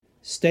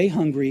Stay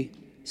hungry,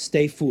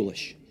 stay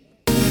foolish.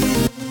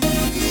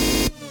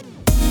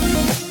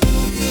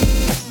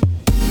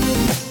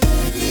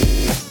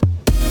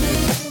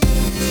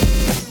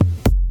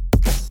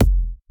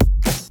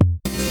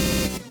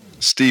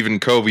 Stephen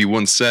Covey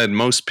once said,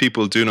 "Most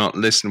people do not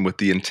listen with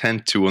the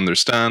intent to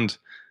understand,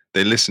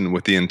 they listen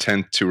with the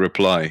intent to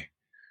reply."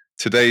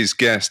 Today's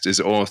guest is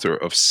author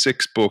of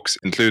 6 books,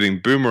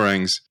 including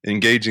Boomerangs,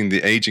 Engaging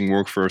the Aging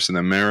Workforce in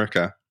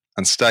America,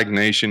 and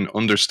Stagnation,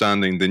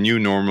 Understanding the New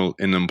Normal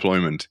in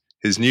Employment.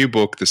 His new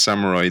book, The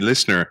Samurai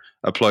Listener,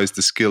 applies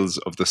the skills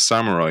of the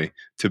samurai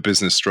to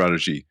business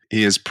strategy.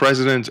 He is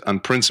president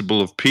and principal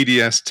of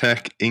PDS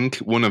Tech Inc.,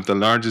 one of the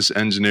largest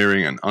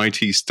engineering and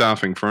IT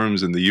staffing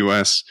firms in the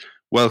US.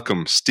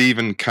 Welcome,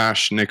 Stephen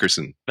Cash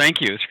Nickerson. Thank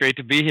you. It's great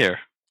to be here.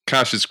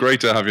 Cash, it's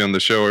great to have you on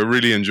the show. I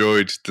really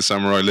enjoyed The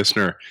Samurai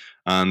Listener,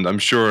 and I'm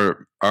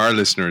sure our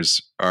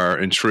listeners are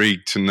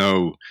intrigued to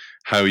know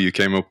how you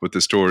came up with the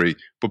story.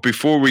 But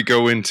before we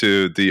go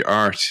into the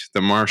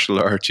martial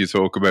art you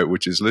talk about,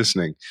 which is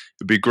listening,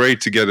 it'd be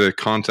great to get a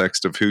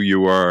context of who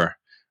you are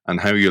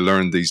and how you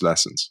learned these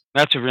lessons.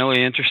 That's a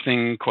really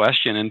interesting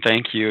question, and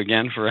thank you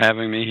again for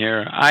having me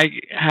here.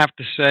 I have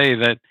to say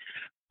that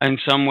in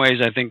some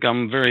ways I think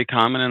I'm very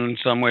common, and in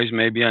some ways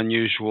maybe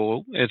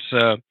unusual.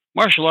 It's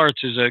martial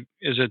arts is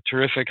a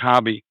terrific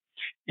hobby,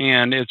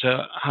 and it's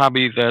a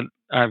hobby that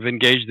I've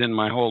engaged in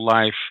my whole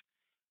life.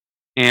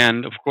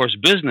 And of course,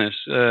 business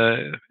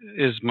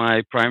is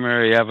my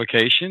primary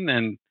avocation,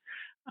 and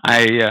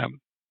I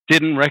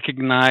didn't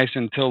recognize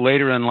until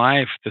later in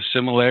life the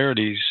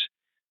similarities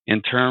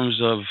in terms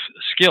of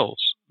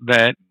skills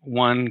that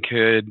one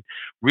could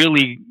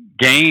really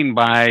gain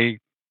by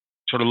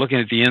sort of looking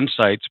at the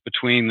insights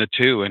between the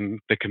two and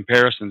the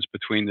comparisons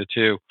between the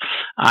two.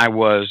 I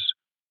was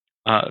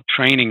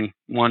training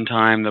one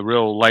time, the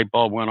real light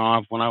bulb went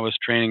off when I was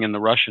training in the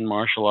Russian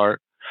martial art.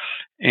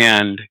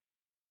 And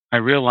I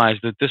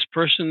realized that this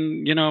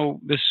person,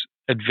 this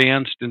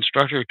advanced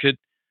instructor could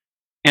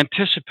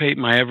anticipate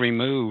my every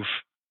move.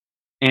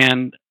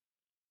 And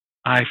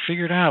I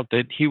figured out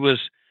that he was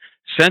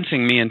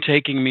sensing me and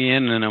taking me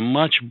in a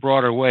much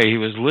broader way. He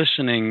was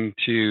listening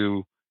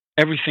to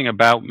everything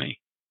about me.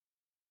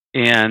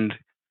 And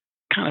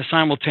kind of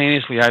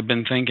simultaneously, I've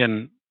been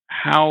thinking,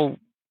 how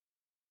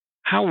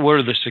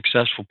were the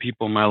successful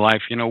people in my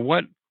life?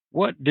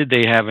 What did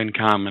they have in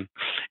common?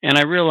 And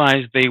I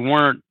realized they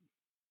weren't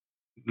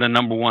the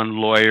number one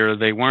lawyer,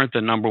 they weren't the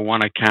number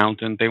one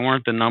accountant, they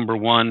weren't the number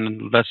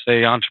one, let's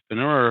say,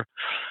 entrepreneur,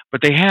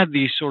 but they had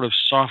these sort of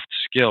soft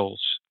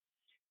skills.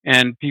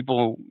 And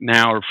people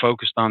now are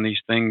focused on these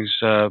things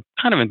kind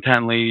of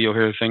intently. You'll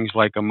hear things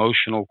like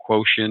emotional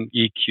quotient,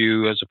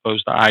 EQ, as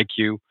opposed to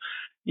IQ.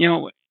 You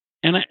know,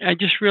 and I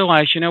just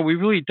realized, we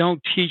really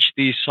don't teach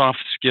these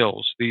soft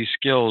skills, these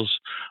skills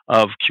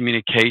of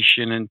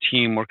communication and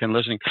teamwork and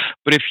listening.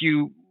 But if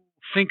you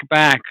think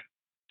back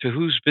to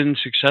who's been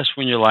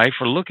successful in your life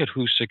or look at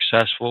who's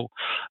successful,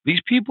 these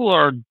people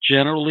are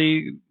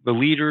generally, the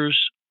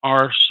leaders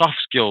are soft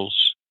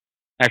skills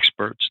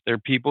experts. They're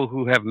people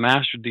who have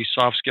mastered these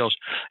soft skills,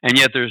 and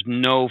yet there's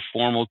no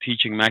formal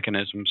teaching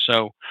mechanism.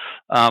 So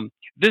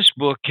this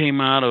book came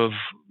out of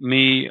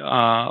me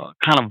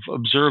kind of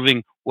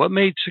observing what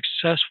made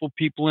successful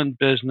people in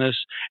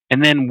business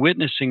and then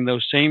witnessing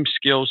those same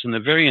skills in the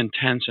very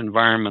intense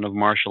environment of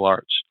martial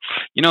arts.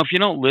 If you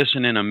don't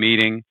listen in a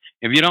meeting,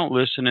 if you don't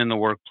listen in the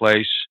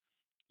workplace,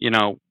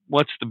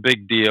 what's the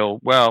big deal?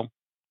 Well,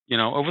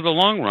 over the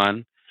long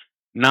run,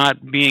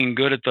 not being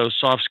good at those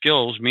soft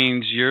skills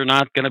means you're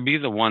not going to be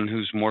the one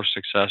who's more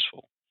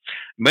successful.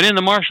 But in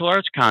the martial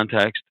arts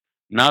context,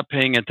 not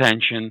paying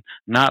attention,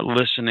 not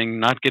listening,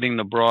 not getting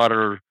the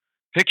broader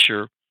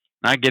picture,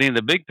 not getting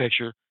the big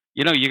picture,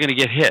 you're going to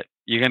get hit.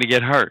 You're going to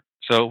get hurt.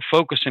 So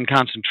focus and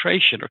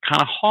concentration are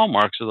kind of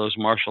hallmarks of those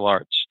martial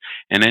arts.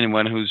 And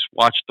anyone who's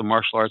watched the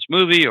martial arts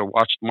movie or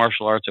watched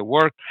martial arts at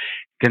work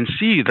can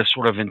see the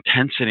sort of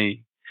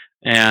intensity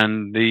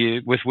and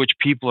the with which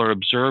people are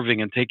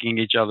observing and taking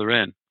each other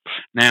in.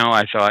 Now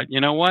I thought, you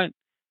know what?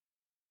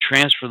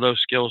 Transfer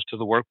those skills to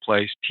the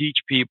workplace, teach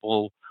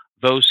people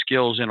those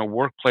skills in a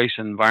workplace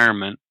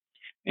environment,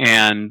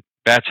 and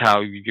that's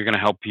how you're going to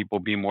help people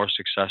be more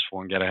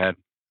successful and get ahead.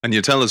 And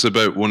you tell us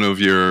about one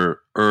of your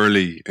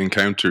early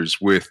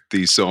encounters with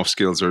these soft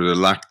skills or the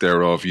lack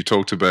thereof. You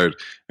talked about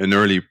an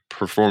early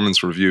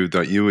performance review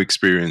that you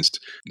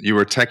experienced. You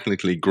were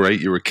technically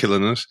great, you were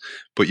killing it,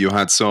 but you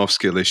had soft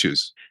skill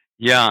issues.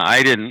 Yeah,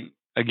 I didn't.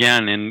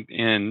 Again,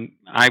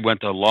 I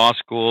went to law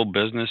school,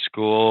 business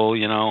school,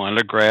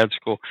 undergrad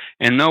school,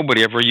 and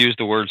nobody ever used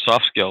the word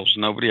soft skills.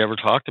 Nobody ever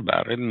talked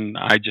about it, and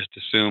I just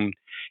assumed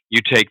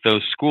you take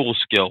those school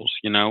skills,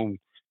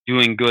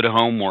 doing good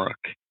homework,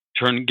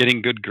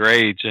 getting good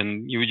grades,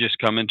 and you would just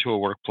come into a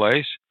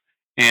workplace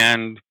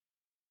and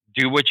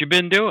do what you've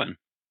been doing.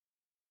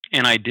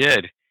 And I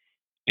did,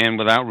 and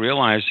without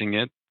realizing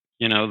it,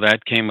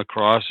 that came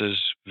across as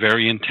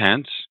very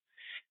intense.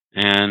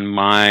 And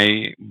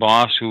my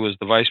boss, who was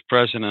the vice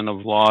president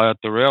of law at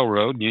the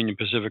railroad, Union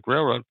Pacific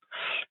Railroad,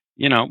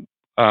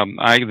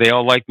 they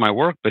all liked my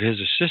work, but his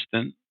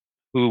assistant,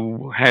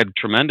 who had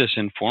tremendous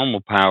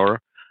informal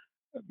power,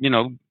 you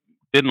know,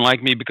 didn't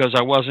like me because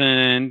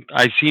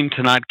I seemed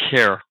to not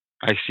care.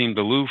 I seemed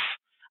aloof.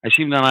 I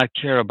seemed to not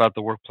care about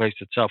the workplace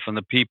itself and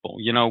the people.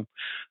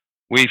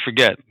 We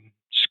forget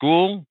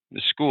school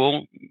is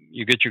school,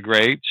 you get your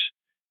grades,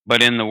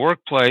 but in the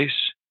workplace,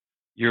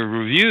 your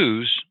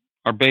reviews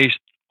are based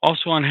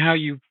also on how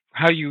you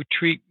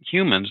treat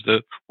humans.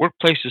 The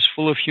workplace is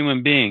full of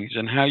human beings,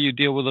 and how you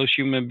deal with those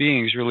human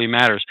beings really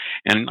matters.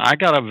 And I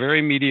got a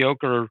very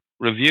mediocre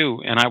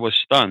review, and I was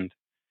stunned.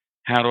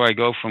 How do I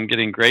go from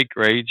getting great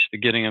grades to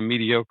getting a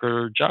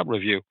mediocre job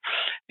review?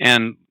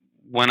 And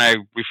when I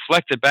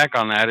reflected back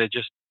on that, it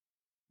just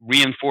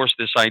reinforced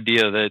this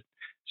idea that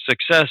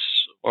success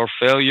or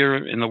failure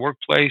in the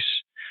workplace,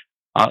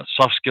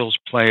 soft skills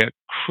play a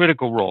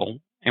critical role,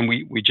 and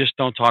we just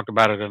don't talk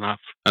about it enough.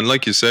 And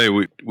like you say,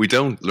 we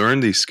don't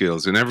learn these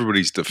skills in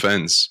everybody's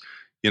defense.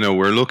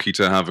 We're lucky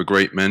to have a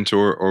great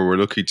mentor, or we're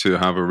lucky to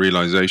have a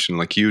realization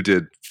like you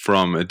did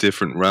from a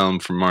different realm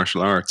from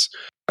martial arts.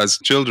 As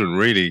children,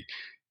 really,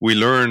 we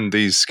learn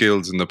these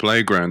skills in the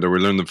playground, or we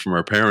learn them from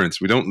our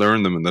parents. We don't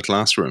learn them in the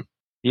classroom.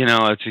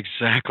 That's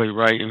exactly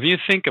right. If you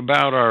think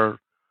about our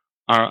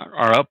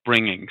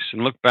upbringings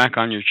and look back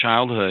on your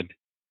childhood,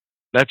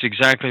 that's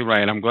exactly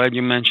right. I'm glad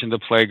you mentioned the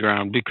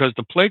playground, because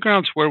the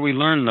playground's where we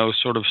learn those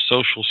sort of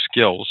social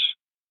skills.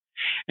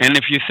 And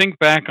if you think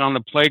back on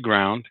the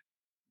playground,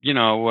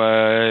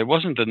 it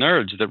wasn't the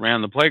nerds that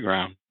ran the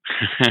playground.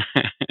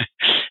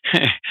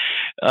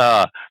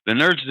 The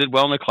nerds did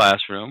well in the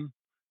classroom.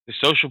 The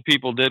social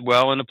people did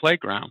well in the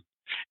playground,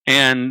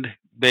 and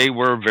they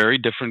were very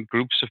different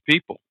groups of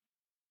people.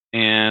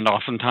 And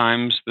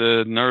oftentimes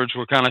the nerds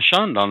were kind of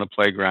shunned on the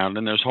playground,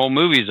 and there's whole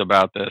movies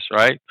about this,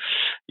 right?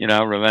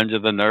 Revenge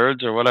of the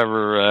Nerds, or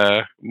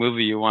whatever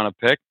movie you want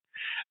to pick.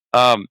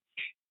 Um,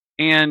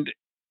 and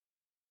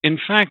in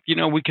fact,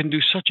 we can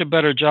do such a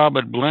better job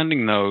at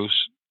blending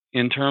those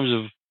in terms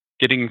of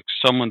getting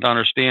someone to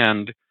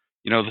understand,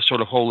 the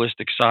sort of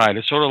holistic side.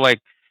 It's sort of like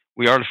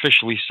we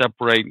artificially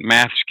separate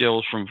math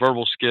skills from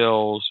verbal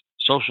skills,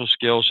 social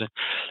skills,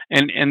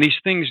 and these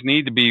things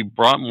need to be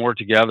brought more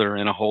together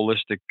in a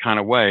holistic kind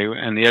of way.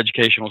 And the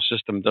educational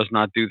system does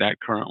not do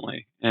that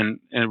currently. And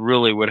it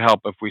really would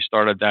help if we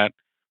started that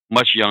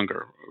much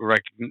younger,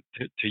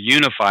 to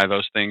unify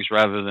those things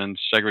rather than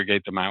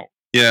segregate them out.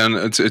 Yeah,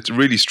 and it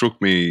really struck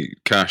me,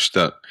 Cash,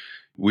 that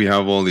we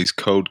have all these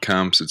code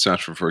camps,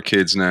 etc., for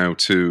kids now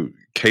to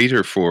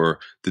cater for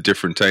the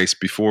different tastes.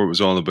 Before it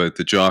was all about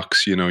the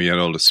jocks. You had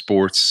all the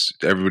sports.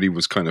 Everybody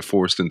was kind of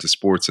forced into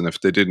sports, and if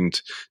they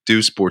didn't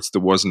do sports,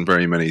 there wasn't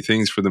very many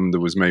things for them.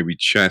 There was maybe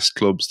chess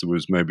clubs, there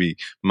was maybe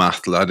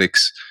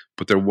mathletics,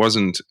 but there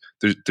wasn't.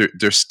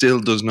 There still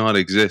does not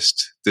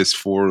exist this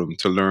forum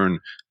to learn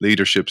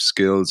leadership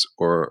skills,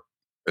 or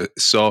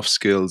soft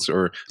skills,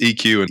 or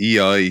EQ and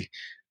EI.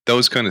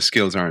 Those kind of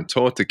skills aren't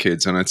taught to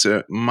kids, and it's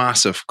a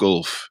massive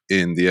gulf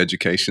in the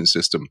education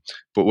system.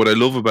 But what I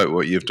love about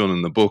what you've done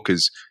in the book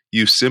is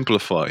you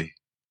simplify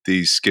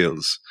these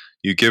skills.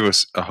 You give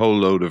us a whole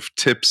load of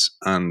tips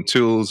and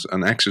tools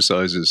and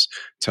exercises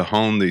to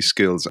hone these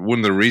skills. One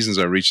of the reasons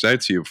I reached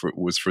out to you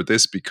was for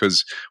this,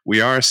 because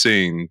we are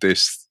seeing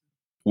this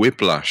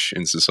whiplash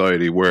in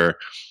society where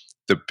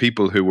the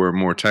people who were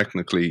more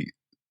technically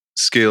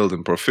skilled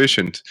and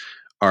proficient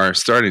are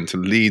starting to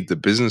lead the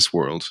business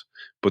world,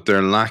 but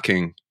they're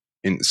lacking,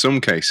 in some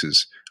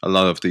cases, a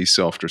lot of these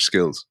softer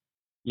skills.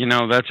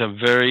 That's a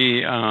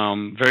very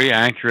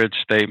accurate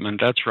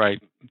statement. That's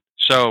right.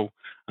 So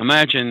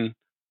imagine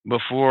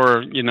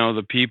before,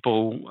 the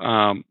people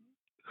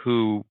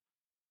who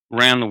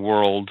ran the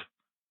world,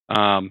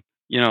 um,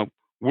 you know,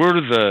 were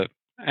the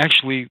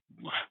actually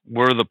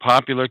were the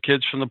popular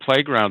kids from the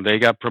playground. They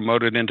got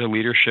promoted into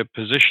leadership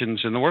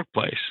positions in the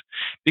workplace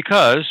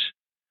because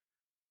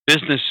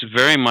business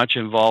very much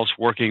involves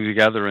working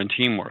together and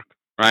teamwork,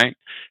 right?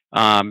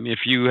 If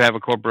you have a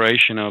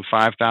corporation of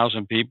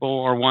 5,000 people,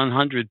 or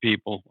 100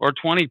 people, or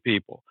 20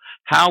 people,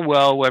 how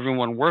well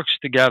everyone works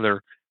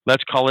together,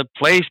 let's call it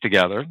plays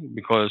together,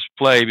 because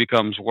play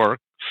becomes work,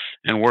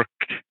 and work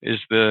is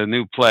the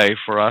new play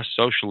for us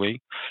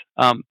socially.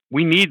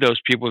 We need those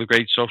people with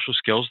great social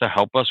skills to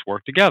help us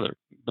work together.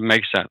 That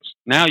makes sense.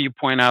 Now you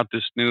point out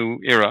this new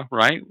era,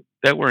 right,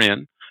 that we're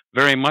in,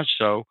 very much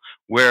so,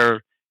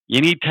 where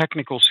you need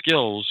technical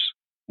skills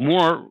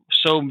more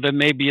so than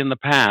maybe in the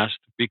past,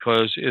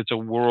 because it's a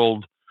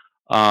world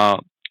uh,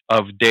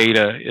 of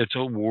data. It's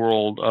a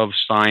world of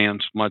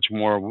science, much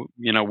more.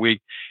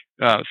 We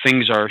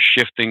things are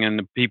shifting, and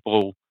the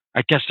people.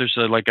 I guess there's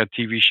like a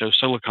TV show,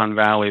 Silicon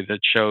Valley,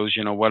 that shows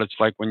what it's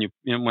like when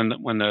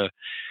when the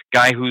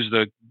guy who's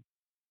the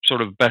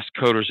sort of best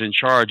coder's in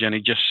charge, and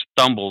he just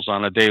stumbles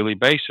on a daily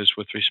basis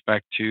with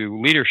respect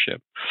to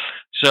leadership.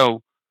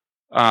 So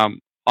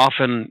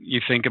often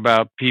you think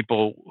about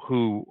people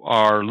who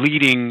are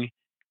leading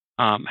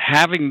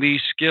having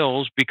these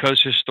skills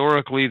because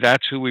historically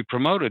that's who we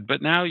promoted.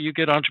 But now you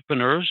get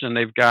entrepreneurs and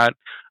they've got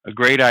a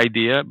great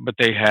idea, but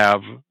they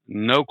have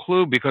no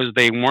clue because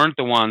they weren't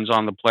the ones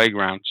on the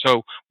playground.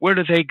 So where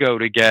do they go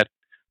to get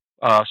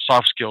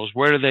soft skills?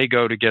 Where do they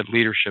go to get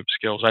leadership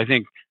skills? I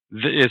think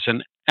it's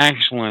an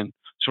excellent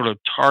sort of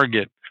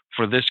target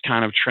for this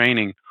kind of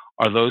training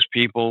are those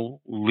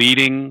people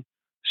leading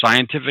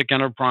scientific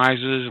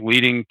enterprises,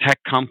 leading tech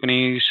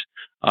companies,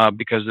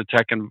 because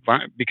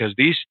because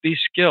these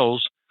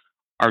skills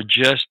are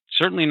just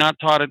certainly not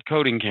taught at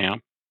coding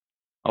camp.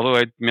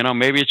 Although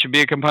maybe it should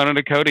be a component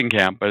of coding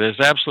camp, but it's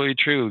absolutely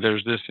true.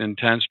 There's this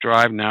intense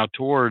drive now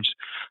towards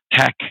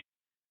tech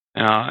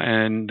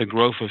and the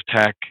growth of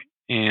tech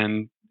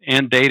and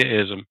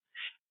dataism,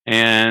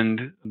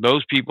 and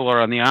those people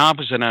are on the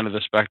opposite end of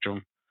the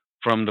spectrum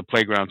from the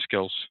playground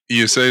skills.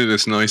 You say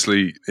this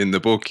nicely in the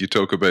book. You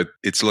talk about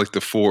it's like the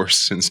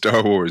Force in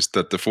Star Wars,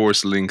 that the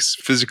Force links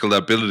physical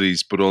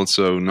abilities but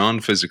also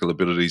non-physical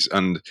abilities,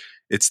 and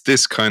it's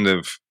this kind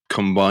of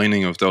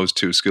combining of those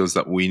two skills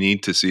that we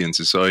need to see in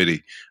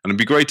society. And it'd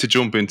be great to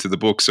jump into the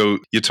book. So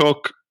you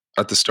talk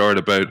at the start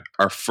about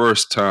our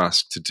first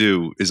task to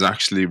do is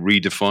actually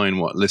redefine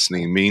what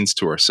listening means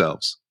to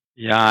ourselves.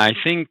 Yeah, I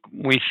think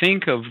we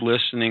think of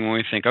listening when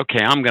we think,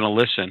 okay, I'm going to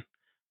listen.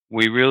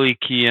 We really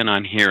key in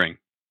on hearing.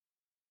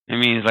 I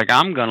mean, it's like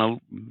I'm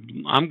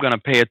gonna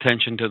pay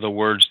attention to the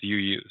words that you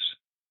use.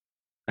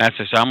 That's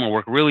it. So I'm gonna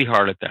work really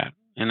hard at that,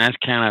 and that's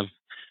kind of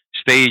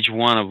stage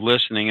one of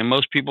listening. And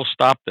most people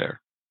stop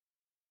there,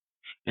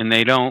 and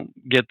they don't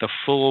get the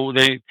full.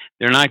 They're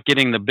not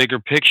getting the bigger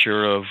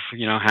picture of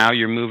how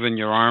you're moving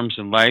your arms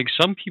and legs.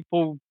 Some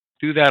people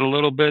do that a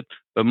little bit,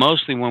 but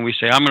mostly when we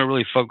say I'm gonna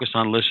really focus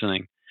on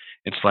listening,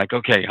 it's like,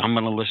 okay, I'm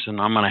gonna listen.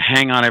 I'm gonna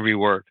hang on every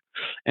word,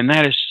 and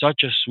that is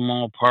such a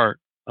small part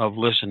of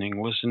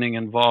listening. Listening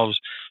involves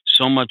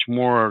so much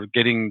more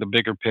getting the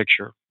bigger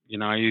picture.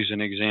 I use an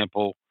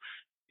example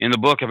in the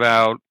book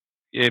about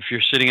if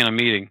you're sitting in a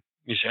meeting,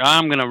 you say,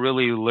 I'm going to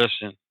really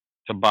listen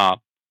to Bob,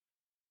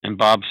 and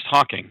Bob's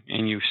talking,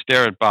 and you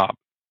stare at Bob,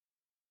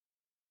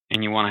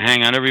 and you want to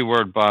hang on every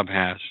word Bob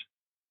has.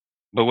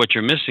 But what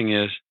you're missing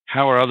is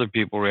how are other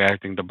people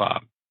reacting to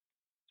Bob?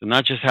 So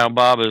not just how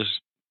Bob is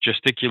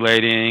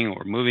gesticulating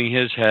or moving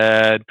his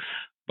head,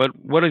 but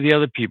what are the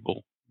other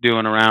people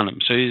doing around him?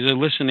 So you're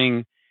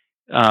listening.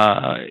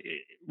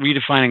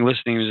 Redefining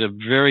listening is a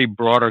very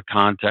broader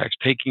context,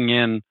 taking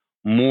in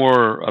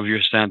more of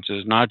your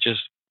senses, not just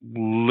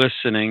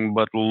listening,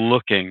 but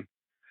looking,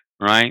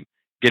 right?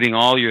 Getting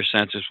all your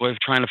senses,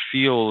 trying to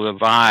feel the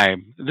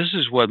vibe. This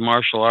is what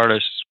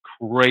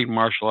great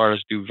martial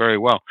artists do very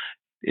well.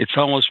 It's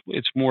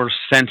more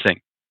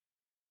sensing,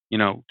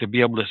 to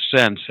be able to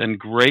sense. And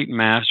great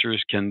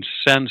masters can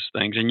sense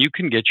things, and you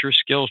can get your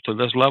skills to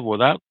this level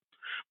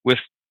with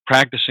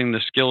practicing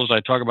the skills I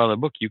talk about in the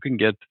book. You can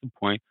get to the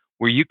point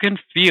where you can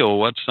feel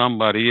where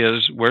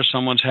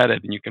someone's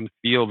headed, and you can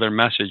feel their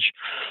message.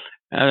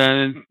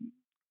 And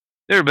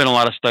there have been a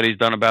lot of studies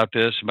done about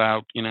this,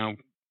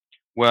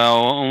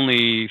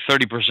 only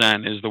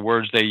 30% is the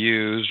words they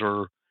use,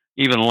 or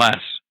even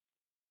less.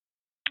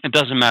 It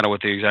doesn't matter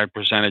what the exact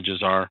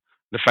percentages are.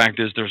 The fact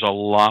is there's a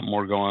lot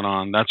more going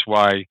on. That's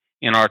why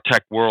in our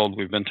tech world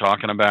we've been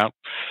talking about,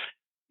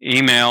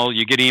 you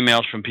get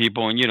emails from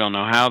people and you don't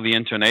know how the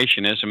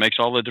intonation is. It makes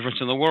all the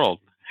difference in the world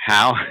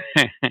how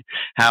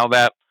how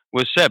that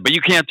was said, but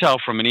you can't tell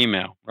from an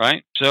email,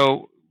 right?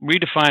 So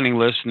redefining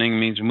listening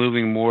means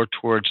moving more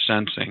towards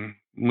sensing,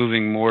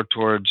 moving more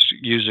towards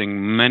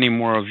using many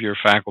more of your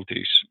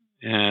faculties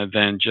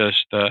than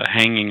just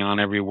hanging on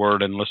every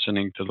word and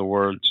listening to the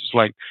words. It's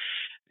like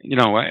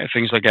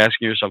things like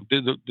asking yourself,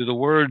 do the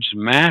words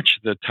match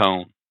the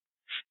tone?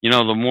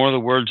 The more the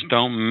words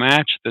don't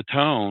match the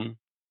tone,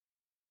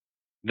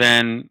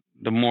 then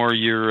the more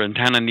your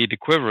antenna need to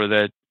quiver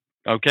that,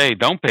 okay,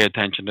 don't pay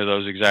attention to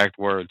those exact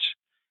words.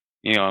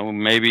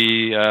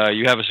 Maybe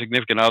you have a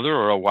significant other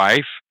or a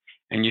wife,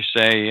 and you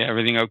say,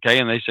 everything okay?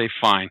 And they say,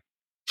 fine.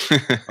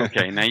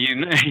 Okay, now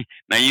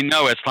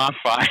it's not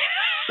fine.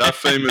 That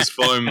famous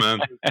fine, man.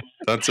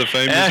 That's a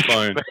famous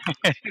fine.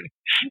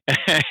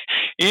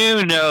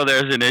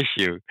 There's an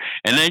issue.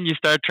 And then you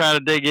start trying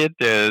to dig into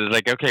it. It's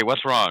like, okay,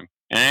 what's wrong?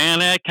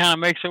 And that kind of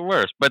makes it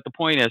worse. But the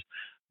point is,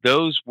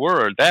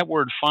 that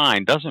word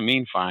fine doesn't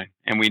mean fine,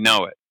 and we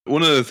know it.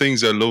 One of the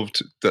things I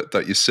loved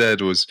that you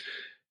said was,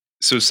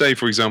 so say,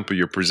 for example,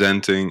 you're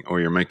presenting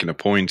or you're making a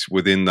point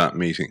within that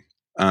meeting,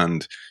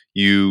 and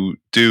you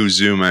do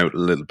zoom out a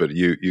little bit.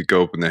 You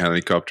go up in the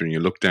helicopter and you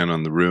look down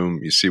on the room.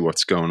 You see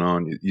what's going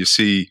on. You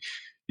see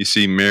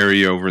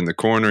Mary over in the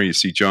corner. You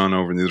see John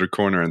over in the other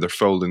corner, and they're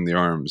folding the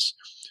arms.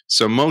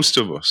 So most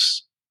of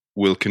us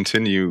will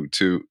continue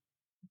to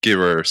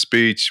give our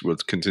speech. We'll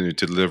continue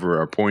to deliver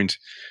our point.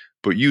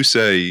 But you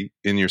say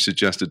in your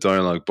suggested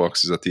dialogue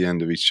boxes at the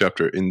end of each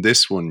chapter, in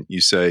this one, you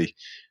say,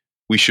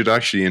 we should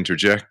actually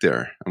interject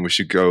there, and we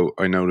should go,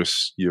 I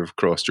notice you've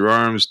crossed your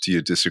arms. Do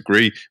you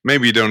disagree?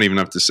 Maybe you don't even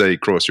have to say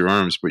cross your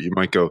arms, but you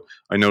might go,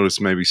 I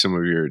notice maybe some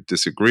of you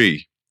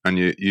disagree. and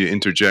you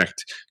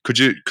interject. Could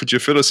you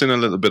fill us in a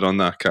little bit on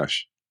that,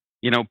 Cash?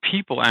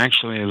 People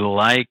actually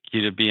like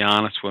you to be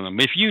honest with them.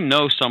 If you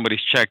know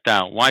somebody's checked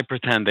out, why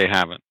pretend they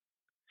haven't?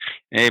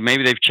 Hey,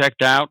 maybe they've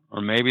checked out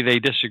or maybe they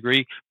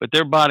disagree, but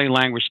their body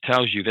language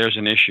tells you there's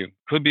an issue.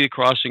 Could be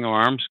crossing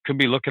arms, could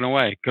be looking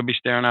away, could be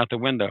staring out the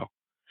window.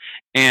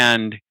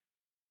 And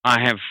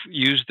I have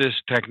used this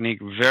technique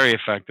very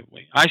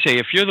effectively. I say,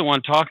 if you're the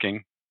one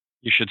talking,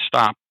 you should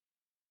stop.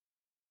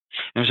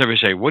 And somebody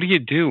say, what do you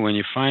do when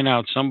you find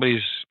out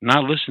somebody's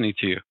not listening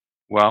to you?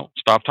 Well,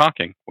 stop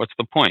talking. What's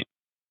the point?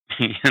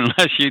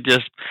 Unless you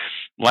just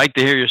like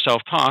to hear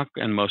yourself talk,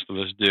 and most of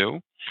us do,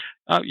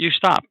 you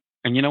stop.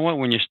 And you know what?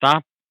 When you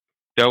stop,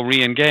 they'll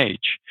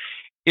re-engage.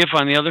 If,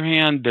 on the other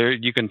hand,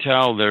 you can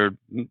tell they're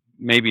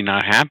maybe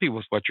not happy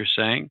with what you're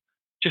saying,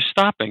 just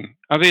stopping.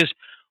 Because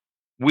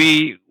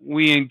we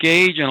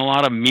engage in a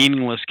lot of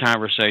meaningless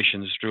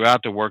conversations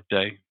throughout the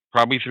workday,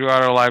 probably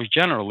throughout our lives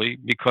generally,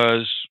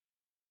 because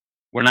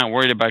we're not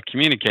worried about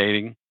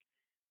communicating.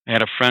 I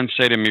had a friend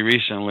say to me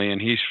recently,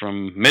 and he's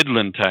from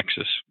Midland,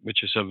 Texas,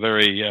 which is a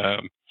very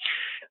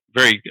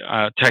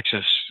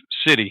Texas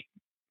city.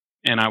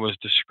 And I was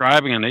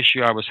describing an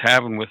issue I was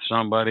having with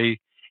somebody,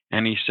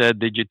 and he said,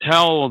 "Did you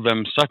tell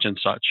them such and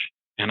such?"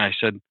 And I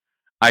said,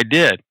 "I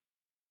did.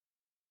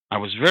 I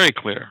was very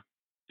clear."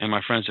 And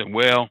my friend said,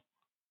 "Well,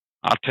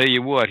 I'll tell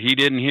you what, he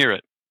didn't hear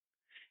it."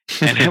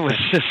 And it was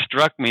just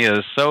struck me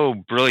as so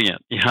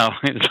brilliant.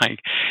 It's like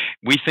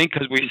we think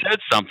because we said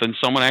something,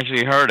 someone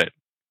actually heard it.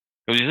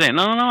 Because you say,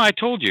 "No, no, no, I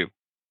told you."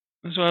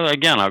 So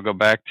again, I'll go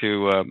back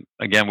to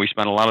again. We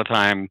spend a lot of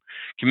time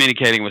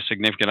communicating with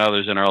significant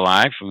others in our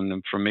life,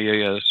 and for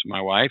me, as my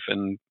wife,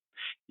 and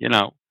you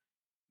know,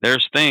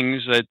 there's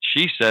things that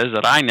she says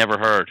that I never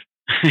heard.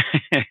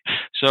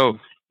 So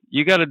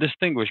you got to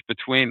distinguish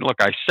between,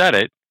 look, I said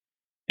it,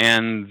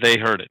 and they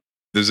heard it.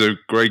 There's a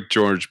great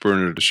George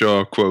Bernard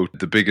Shaw quote: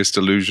 "The biggest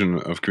illusion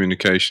of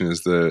communication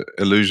is the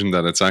illusion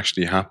that it's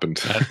actually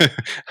happened."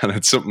 And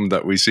it's something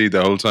that we see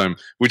the whole time,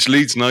 which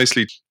leads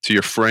nicely to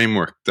your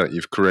framework that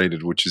you've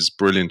created, which is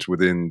brilliant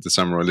within the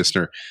Samurai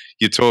Listener.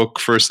 You talk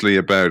firstly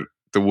about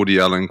the Woody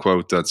Allen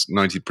quote that's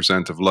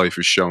 90% of life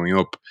is showing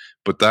up,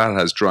 but that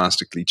has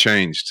drastically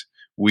changed.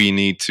 We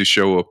need to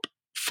show up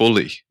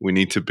fully. We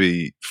need to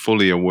be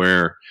fully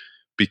aware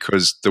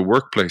because the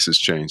workplace has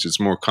changed. It's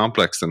more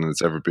complex than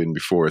it's ever been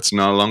before. It's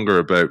no longer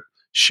about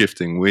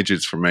shifting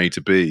widgets from A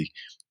to B.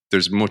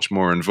 There's much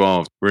more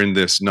involved. We're in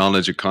this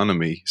knowledge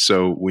economy,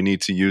 so we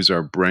need to use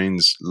our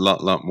brains a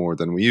lot more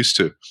than we used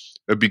to.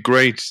 It'd be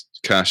great,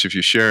 Cash, if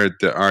you shared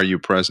the Are You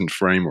Present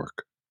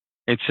framework.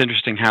 It's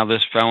interesting how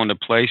this fell into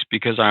place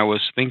because I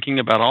was thinking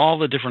about all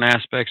the different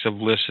aspects of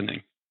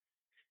listening.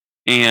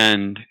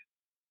 And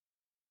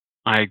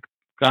I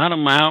got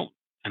them out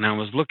and I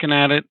was looking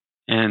at it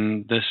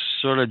and this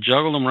sort of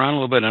juggled them around a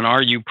little bit. And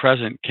 "Are you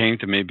present?" came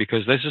to me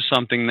because this is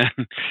something that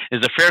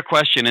is a fair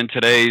question in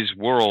today's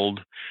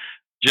world,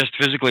 just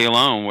physically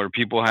alone, where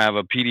people have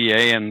a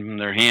PDA in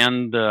their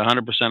hand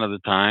 100% of the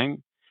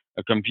time,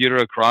 a computer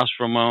across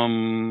from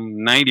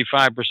them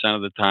 95%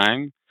 of the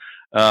time,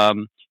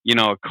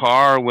 a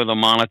car with a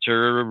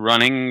monitor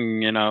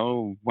running,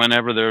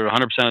 whenever they're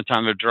 100% of the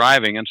time they're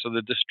driving. And so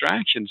the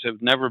distractions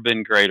have never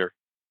been greater.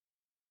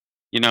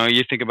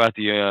 You think about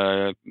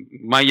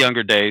my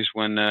younger days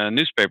when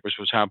newspapers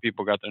was how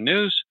people got their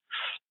news.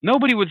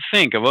 Nobody would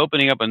think of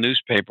opening up a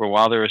newspaper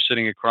while they were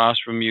sitting across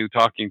from you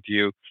talking to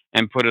you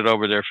and put it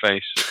over their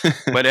face.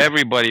 But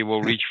everybody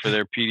will reach for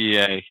their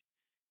PDA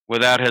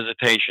without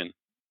hesitation.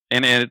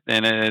 And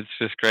it's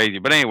just crazy.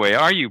 But anyway,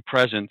 "Are you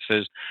present?"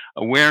 says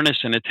awareness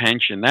and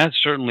attention. That's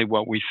certainly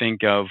what we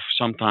think of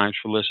sometimes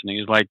for listening.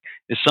 Is like,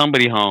 is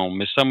somebody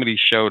home? Is somebody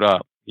showed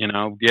up? You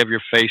have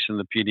your face in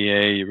the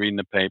PDA, you're reading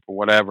the paper,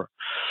 whatever.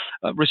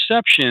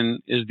 Reception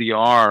is the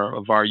R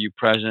of "Are you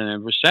present?"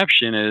 And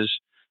reception is,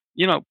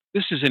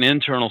 this is an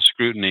internal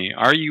scrutiny.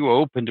 Are you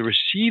open to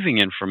receiving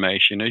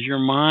information? Is your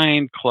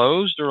mind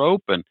closed or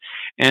open?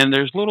 And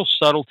there's little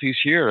subtleties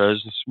here,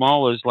 as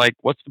small as like,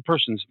 what's the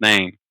person's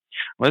name?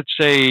 Let's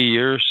say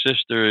your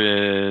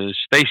sister is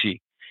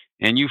Stacy,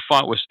 and you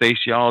fought with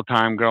Stacy all the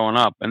time growing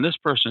up, and this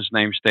person's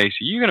named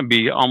Stacy. You're going to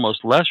be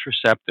almost less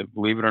receptive,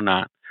 believe it or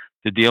not,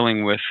 to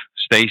dealing with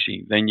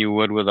Stacy than you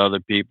would with other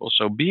people.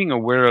 So being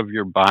aware of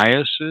your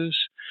biases,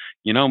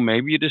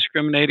 maybe you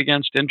discriminate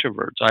against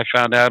introverts. I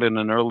found out in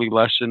an early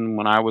lesson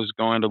when I was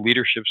going to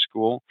leadership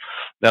school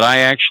that I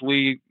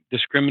actually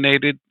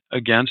discriminated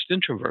against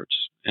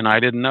introverts, and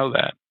I didn't know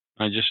that.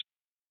 I just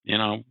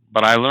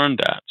but I learned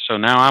that. So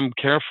now I'm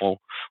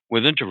careful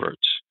with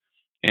introverts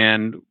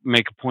and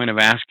make a point of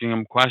asking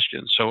them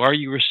questions. So are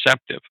you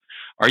receptive?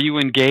 Are you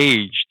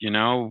engaged?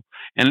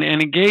 And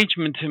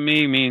engagement to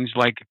me means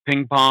like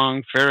ping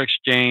pong, fair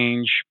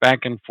exchange, back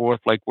and forth,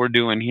 like we're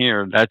doing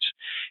here. That's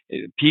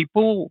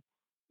people.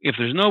 If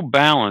there's no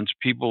balance,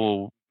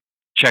 people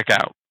check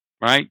out,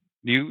 right?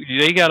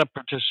 They got to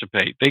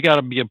participate. They got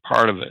to be a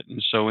part of it.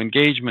 And so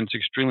engagement's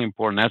extremely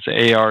important. That's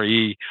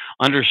ARE,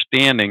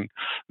 understanding.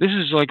 This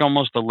is like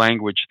almost a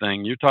language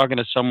thing. You're talking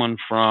to someone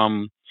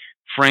from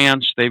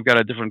France, they've got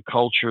a different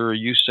culture.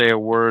 You say a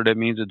word, it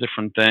means a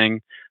different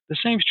thing. The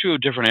same's true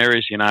of different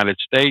areas of the United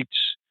States.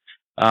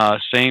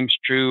 Same's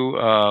true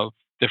of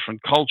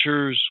different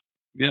cultures.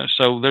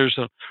 So there's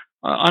a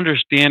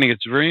understanding.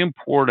 It's very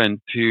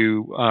important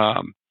to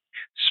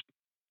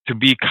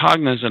be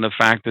cognizant of the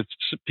fact that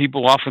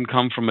people often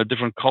come from a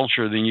different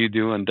culture than you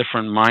do and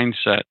different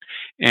mindset,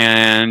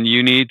 and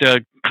you need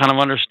to kind of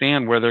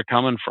understand where they're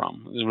coming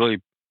from. It's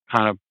really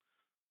kind of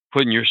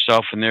putting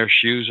yourself in their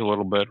shoes a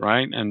little bit,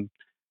 right? And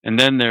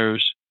then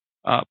there's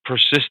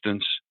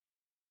persistence.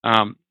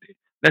 Um,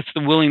 that's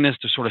the willingness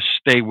to sort of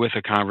stay with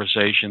a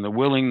conversation, the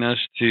willingness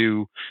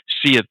to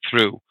see it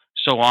through.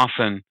 So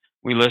often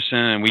we listen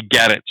and we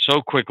get it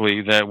so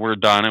quickly that we're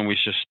done and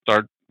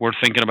we're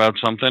thinking about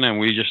something and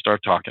we just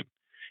start talking.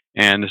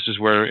 And this is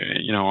where,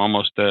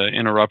 almost the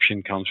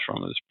interruption comes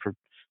from, this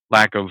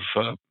lack of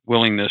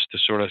willingness to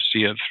sort of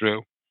see it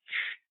through.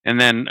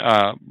 And then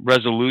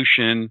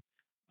resolution,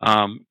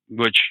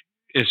 which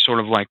is sort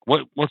of like,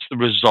 what's the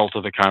result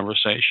of the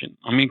conversation?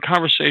 I mean,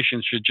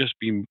 conversations should just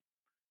be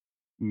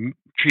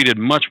treated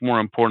much more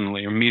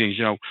importantly, or meetings.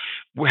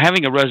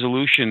 Having a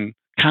resolution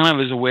kind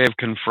of is a way of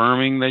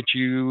confirming that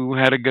you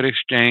had a good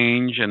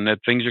exchange and that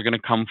things are going to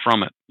come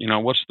from it.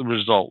 What's the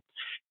result?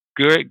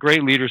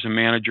 Great leaders and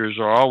managers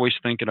are always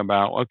thinking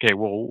about, okay,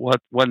 well,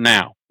 what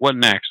now? What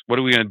next? What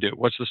are we going to do?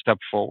 What's the step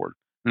forward?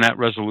 And that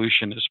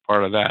resolution is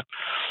part of that.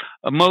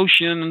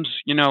 Emotions,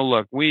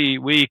 look,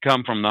 we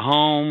come from the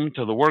home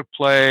to the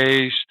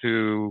workplace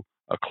to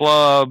a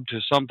club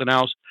to something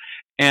else,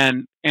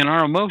 and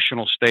our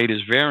emotional state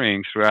is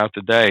varying throughout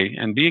the day.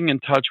 And being in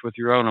touch with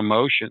your own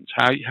emotions,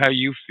 how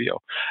you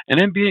feel, and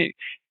then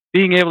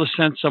being able to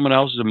sense someone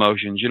else's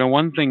emotions.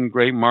 One thing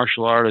great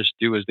martial artists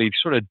do is they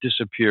sort of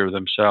disappear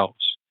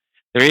themselves.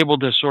 They're able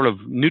to sort of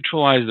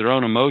neutralize their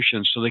own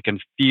emotions so they can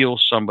feel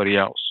somebody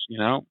else.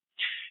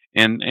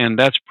 And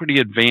that's pretty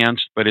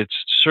advanced, but it's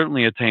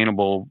certainly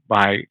attainable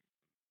by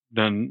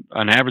an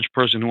average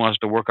person who wants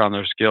to work on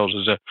their skills.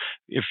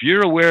 If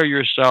you're aware of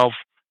yourself,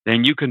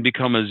 then you can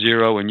become a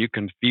zero and you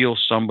can feel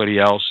somebody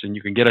else and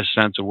you can get a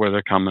sense of where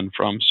they're coming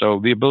from. So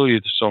the ability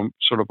to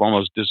sort of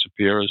almost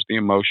disappear is the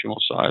emotional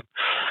side.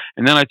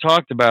 And then I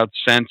talked about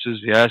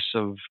senses, yes,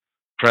 of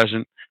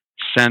present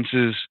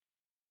senses.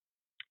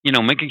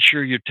 Making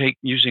sure you're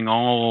using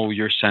all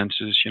your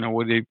senses.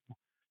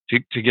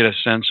 To get a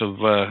sense of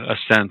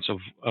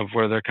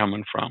where they're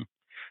coming from.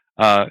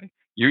 Uh,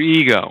 your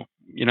ego.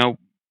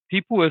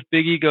 People with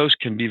big egos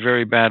can be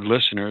very bad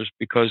listeners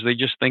because they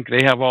just think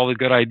they have all the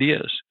good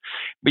ideas.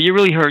 But you're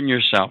really hurting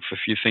yourself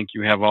if you think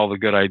you have all the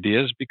good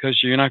ideas,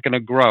 because you're not going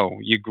to grow.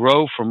 You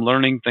grow from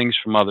learning things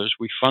from others.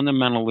 We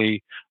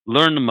fundamentally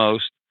learn the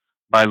most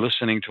by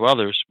listening to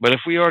others. But if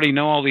we already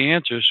know all the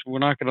answers, we're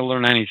not going to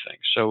learn anything.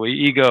 So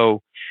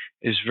ego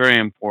is very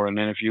important.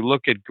 And if you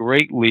look at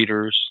great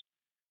leaders,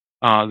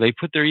 they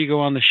put their ego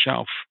on the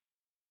shelf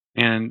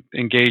and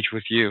engage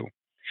with you.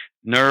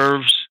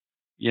 Nerves,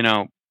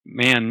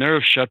 man,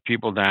 nerves shut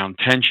people down.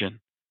 Tension.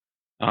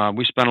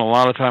 We spend a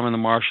lot of time in the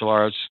martial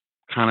arts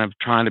kind of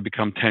trying to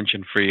become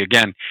tension free.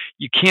 Again,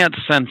 you can't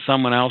sense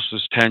someone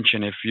else's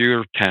tension if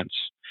you're tense.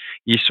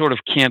 You sort of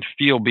can't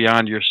feel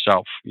beyond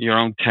yourself. Your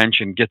own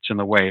tension gets in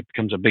the way. It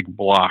becomes a big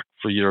block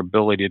for your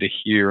ability to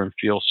hear and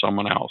feel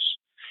someone else.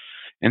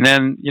 And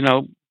then,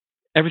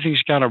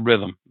 everything's got a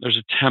rhythm. There's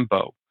a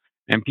tempo,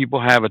 and people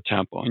have a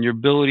tempo. And your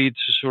ability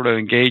to sort of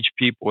engage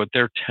people at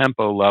their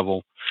tempo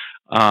level.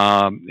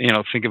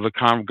 Think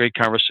of great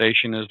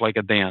conversation as like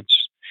a dance.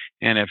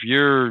 And if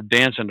you're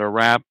dancing to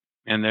rap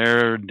and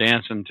they're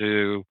dancing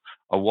to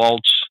a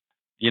waltz,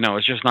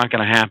 it's just not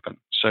going to happen.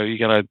 So you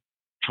got to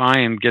try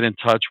and get in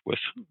touch with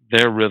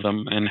their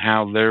rhythm and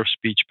how their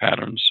speech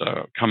patterns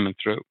coming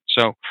through.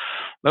 So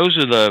those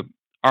are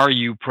are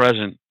you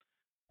present?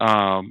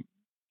 Um,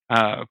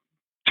 uh,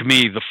 to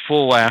me, the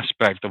full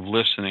aspect of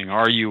listening.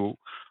 Are you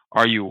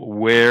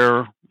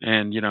aware?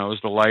 And is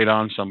the light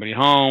on somebody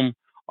home?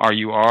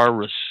 Are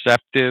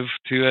receptive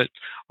to it?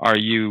 Are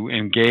you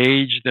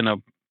engaged in a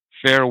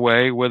fair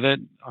way with it?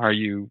 Are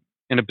you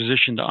in a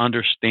position to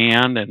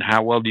understand? And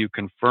how well do you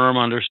confirm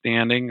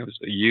understanding? It was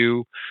the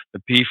U, the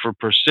P for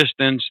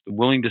persistence, the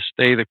willing to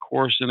stay the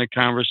course in a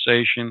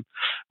conversation,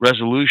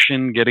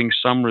 resolution, getting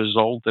some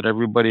result that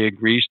everybody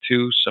agrees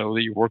to so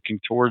that you're working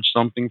towards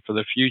something for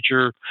the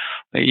future,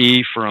 the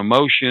E for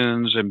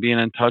emotions and being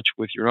in touch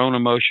with your own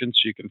emotions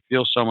so you can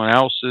feel someone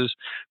else's,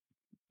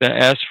 the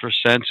S for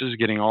senses,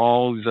 getting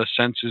all the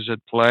senses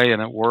at play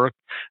and at work,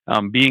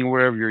 being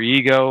aware of your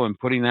ego and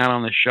putting that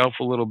on the shelf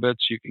a little bit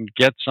so you can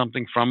get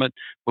something from it.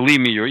 Believe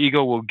me, your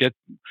ego will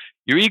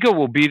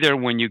be there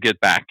when you get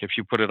back if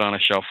you put it on a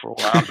shelf for a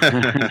while.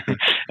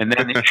 And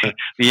then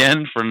the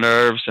N for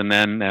nerves, and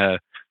then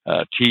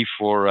T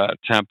for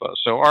tempo.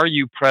 So are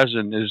you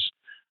present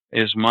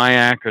is my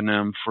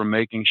acronym for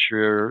making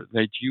sure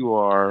that you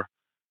are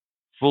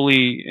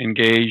fully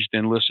engaged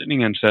in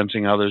listening and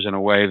sensing others in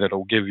a way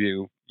that'll give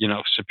you,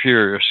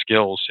 superior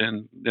skills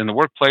in the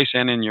workplace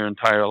and in your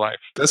entire life.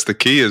 That's the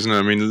key, isn't it?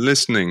 I mean,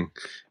 listening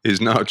is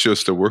not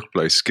just a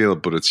workplace skill,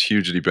 but it's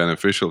hugely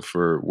beneficial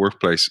for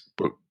workplace.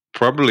 But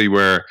probably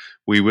where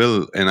we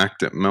will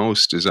enact it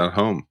most is at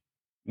home.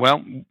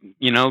 Well,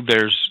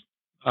 there's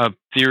a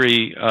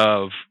theory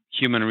of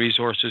human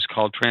resources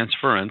called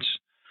transference,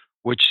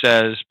 which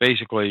says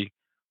basically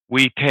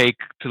we take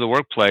to the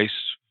workplace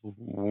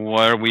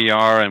where we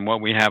are and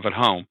what we have at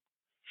home.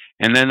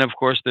 And then, of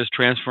course, this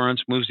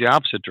transference moves the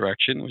opposite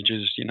direction, which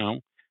is,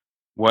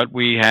 what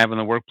we have in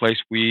the workplace,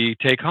 we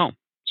take home.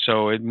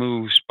 So it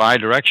moves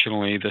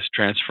bidirectionally, this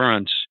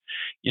transference.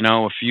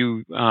 If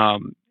you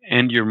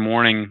end your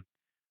morning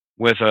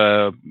with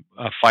a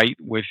fight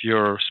with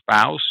your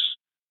spouse,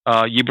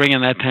 you bring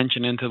in that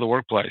tension into the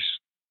workplace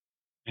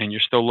and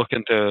you're still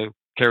looking to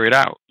carry it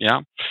out.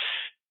 Yeah.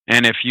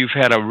 And if you've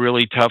had a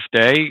really tough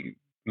day,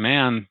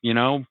 man,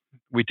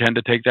 we tend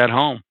to take that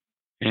home.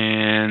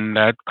 And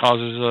that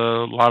causes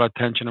a lot of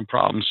tension and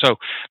problems. So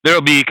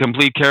there'll be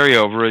complete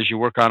carryover as you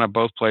work on it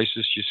both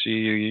places. You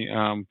see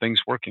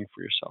things working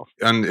for yourself.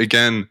 And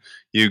again,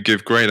 you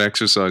give great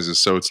exercises,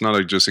 so it's not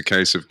just a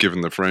case of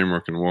giving the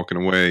framework and walking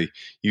away.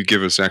 You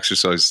give us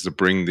exercises to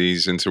bring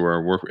these into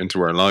our work, into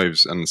our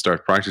lives, and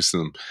start practicing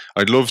them.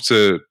 I'd love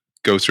to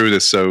go through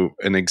this. So,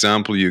 an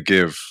example you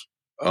give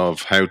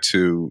of how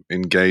to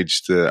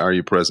engage the "Are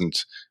you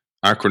present?"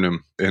 acronym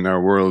in our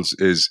worlds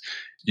is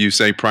you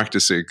say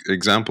practice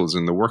examples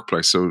in the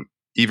workplace. So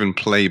even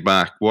play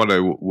back what I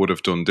would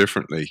have done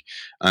differently,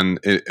 and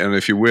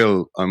if you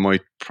will, I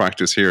might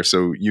practice here.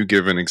 So you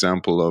give an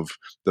example of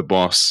the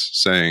boss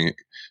saying,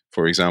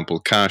 for example,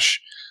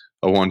 Cash,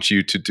 I want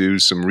you to do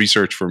some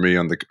research for me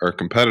on our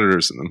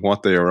competitors and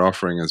what they are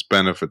offering as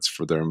benefits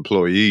for their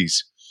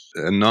employees.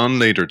 A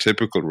non-leader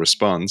typical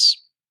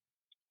response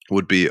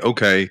would be,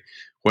 okay,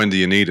 when do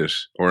you need it?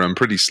 Or I'm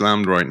pretty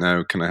slammed right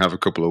now. Can I have a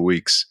couple of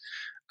weeks?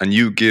 And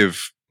you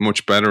give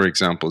much better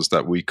examples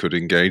that we could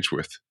engage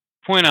with.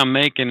 Point I'm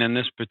making in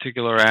this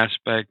particular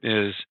aspect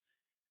is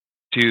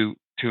to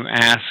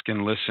ask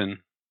and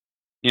listen.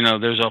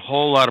 There's a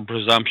whole lot of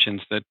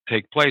presumptions that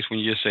take place when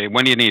you just say,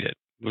 "When do you need it?"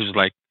 Which is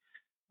like,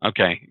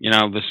 okay,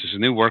 this is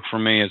new work for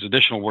me, it's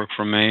additional work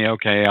for me.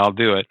 Okay, I'll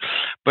do it.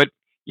 But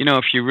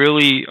if you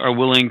really are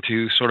willing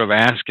to sort of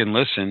ask and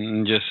listen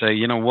and just say,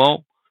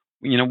 well,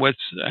 what's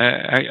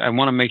I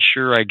want to make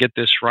sure I get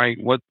this right.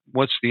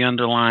 What's the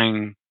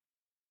underlying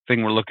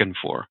thing we're looking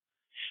for?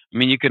 I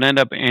mean, you can end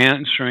up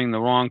answering the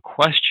wrong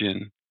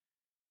question.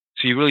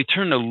 So you really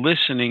turn the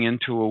listening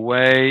into a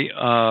way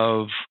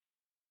of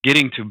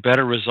getting to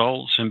better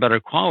results and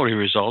better quality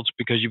results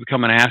because you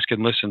become an ask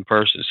and listen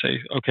person. Say,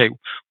 okay,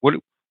 what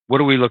what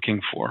are we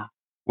looking for?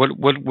 What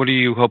are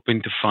you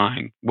hoping to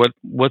find?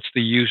 What's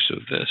the use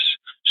of this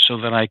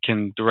so that I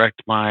can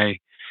direct my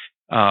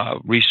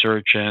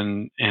research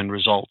and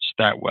results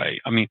that way?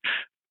 I mean,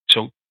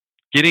 so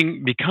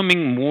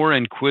becoming more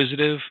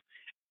inquisitive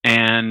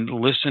and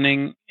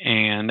listening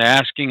and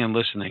asking and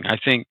listening. I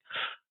think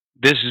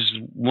this is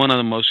one of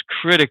the most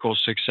critical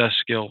success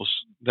skills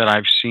that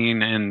I've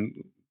seen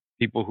in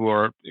people who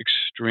are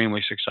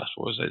extremely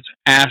successful is it's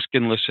ask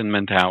and listen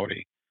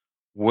mentality.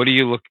 What do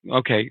you look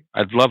okay,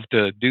 I'd love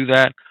to do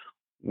that.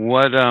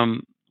 What's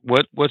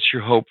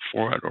your hope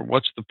for it or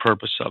what's the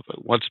purpose of it?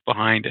 What's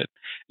behind it?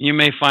 You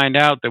may find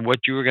out that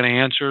what you were going to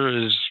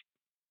answer is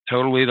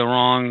totally the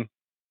wrong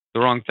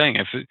thing.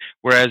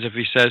 Whereas if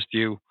he says to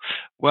you,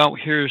 well,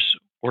 here's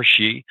or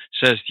she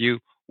says to you,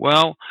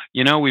 well,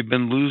 we've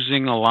been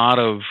losing a lot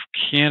of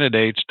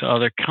candidates to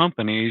other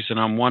companies, and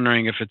I'm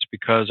wondering if it's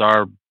because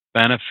our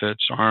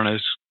benefits aren't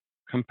as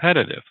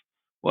competitive.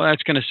 Well,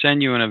 that's going to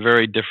send you in a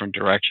very different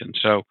direction.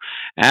 So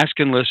ask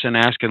and listen,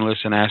 ask and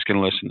listen, ask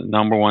and listen. The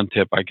number one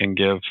tip I can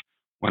give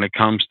when it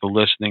comes to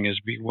listening is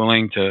be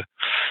willing to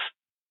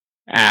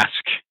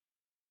ask,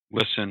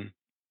 listen,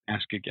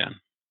 ask again.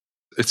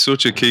 It's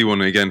such a key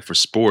one again for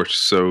sport.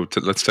 So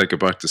let's take it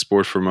back to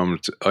sport for a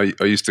moment. I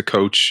used to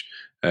coach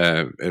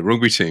a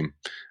rugby team,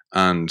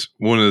 and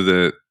one of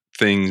the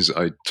things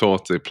I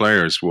taught the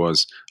players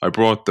was I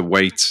brought the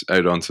weights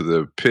out onto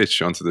the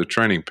pitch, onto the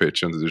training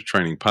pitch, onto the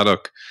training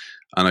paddock,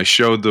 and I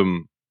showed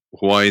them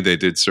why they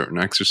did certain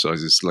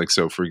exercises. Like,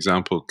 so for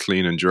example,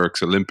 clean and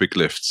jerks, Olympic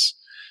lifts,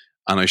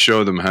 and I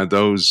showed them how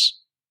those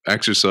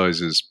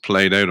exercises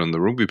played out on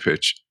the rugby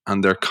pitch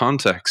and their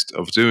context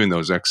of doing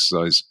those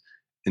exercises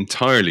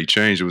entirely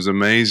changed. It was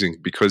amazing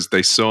because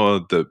they saw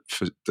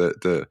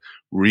the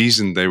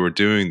reason they were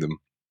doing them,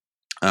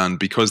 and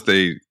because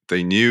they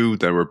knew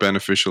they were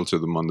beneficial to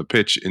them on the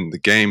pitch in the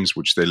games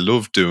which they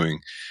loved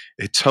doing,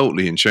 it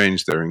totally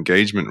changed their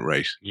engagement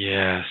rate.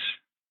 Yes,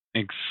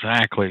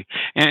 exactly.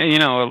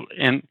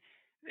 And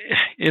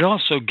it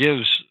also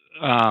gives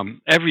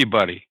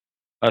everybody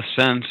a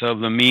sense of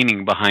the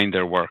meaning behind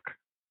their work,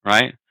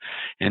 right?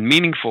 And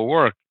meaningful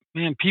work,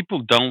 man, people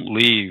don't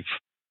leave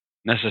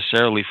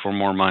necessarily for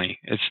more money.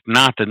 It's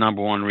not the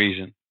number one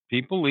reason.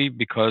 People leave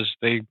because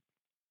they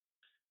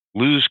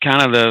lose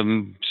kind of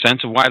the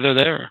sense of why they're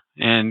there.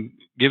 And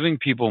giving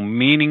people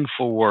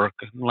meaningful work,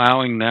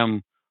 allowing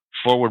them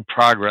forward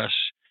progress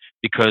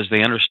because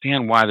they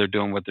understand why they're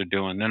doing what they're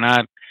doing. They're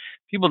not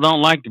People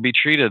don't like to be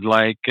treated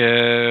like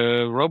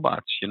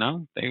robots.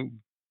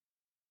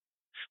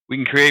 We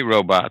can create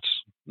robots,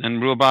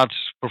 and robots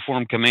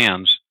perform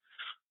commands,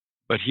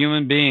 but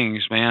human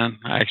beings, man,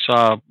 I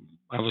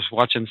was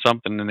watching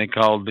something and they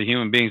called the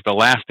human beings the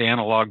last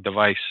analog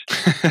device.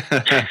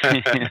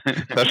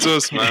 That's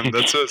us, man.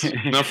 That's us.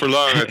 Not for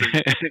long, I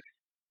think.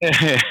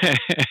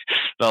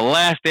 The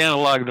last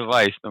analog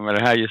device, no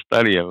matter how you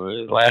study it,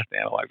 the last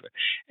analog device.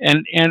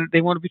 And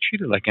they want to be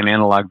treated like an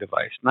analog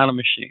device, not a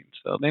machine.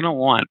 So they don't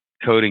want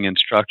coding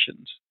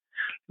instructions.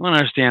 They want to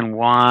understand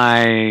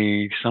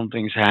why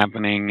something's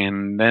happening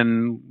and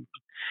then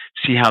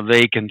see how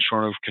they can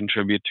sort of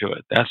contribute to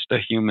it. That's the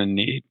human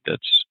need.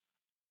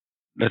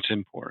 That's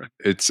important.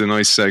 It's a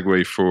nice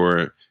segue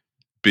for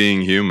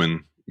being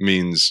human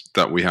means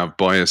that we have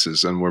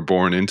biases and we're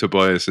born into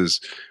biases.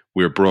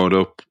 We're brought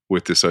up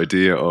with this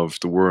idea of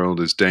the world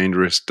is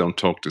dangerous, don't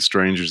talk to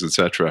strangers,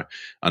 etc.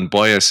 And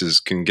biases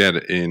can get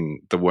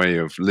in the way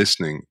of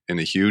listening in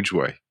a huge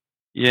way.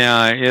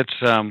 Yeah,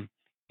 it's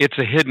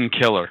a hidden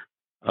killer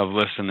of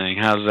listening.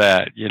 How's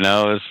that?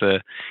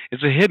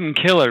 It's a hidden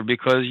killer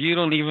because you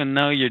don't even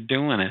know you're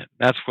doing it.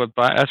 That's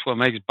what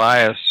makes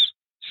bias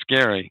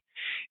scary.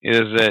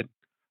 Is that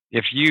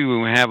if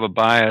you have a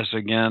bias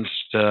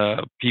against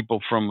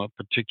people from a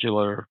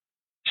particular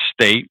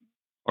state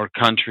or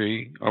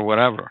country or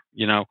whatever,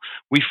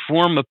 we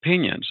form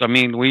opinions. I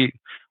mean, we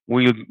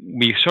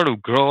sort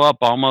of grow up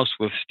almost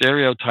with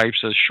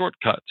stereotypes as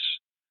shortcuts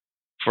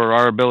for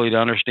our ability to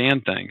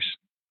understand things,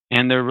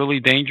 and they're really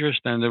dangerous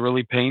and they're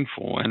really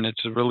painful, and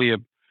it's really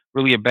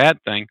a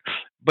bad thing.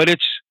 But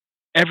it's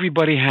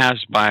everybody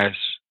has bias.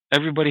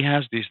 Everybody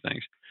has these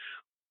things.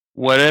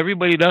 What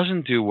everybody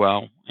doesn't do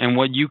well, and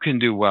what you can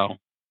do well,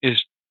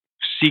 is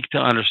seek to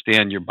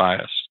understand your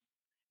bias.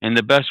 And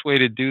the best way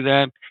to do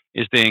that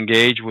is to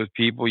engage with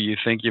people you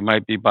think you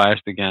might be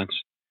biased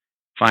against.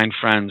 Find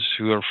friends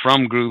who are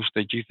from groups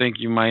that you think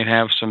you might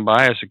have some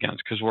bias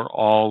against, because we're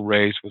all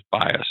raised with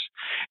bias.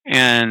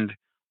 And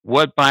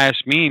what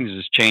bias means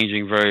is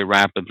changing very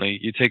rapidly.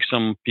 You take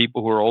some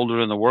people who are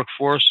older in the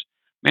workforce,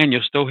 man,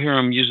 you'll still hear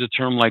them use a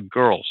term like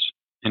girls.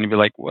 And you'd be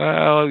like,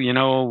 well, you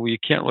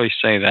can't really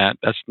say that.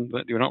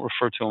 You don't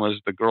refer to them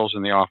as the girls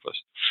in the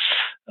office.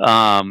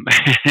 And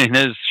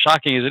as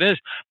shocking as it is,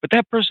 but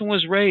that person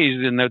was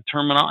raised in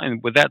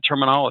with that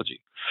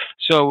terminology.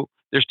 So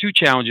there's two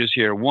challenges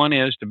here. One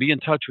is to be in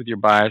touch with your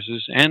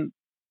biases, and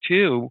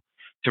two,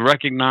 to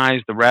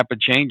recognize the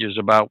rapid changes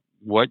about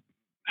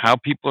how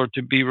people are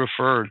to be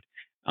referred.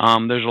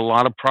 There's a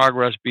lot of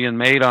progress being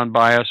made on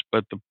bias,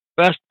 but the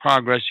best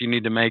progress you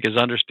need to make is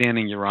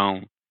understanding your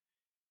own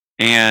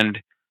and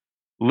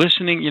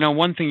listening.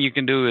 One thing you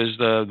can do is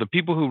the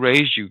people who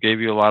raised you gave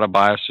you a lot of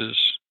biases,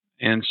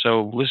 and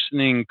so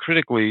listening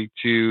critically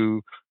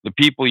to the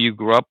people you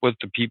grew up with,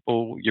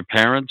 your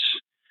parents,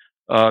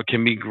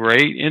 can be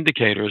great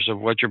indicators of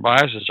what your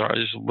biases are.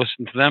 Just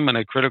listen to them in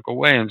a critical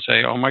way and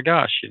say, "Oh my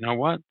gosh, you know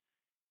what?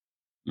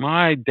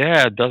 My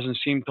dad doesn't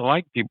seem to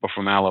like people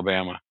from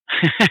Alabama."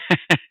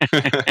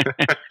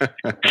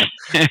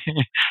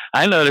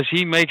 I notice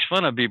he makes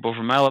fun of people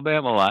from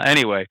Alabama a lot.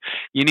 Anyway,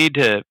 you need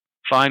to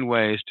find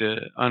ways to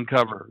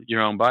uncover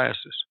your own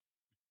biases.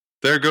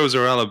 There goes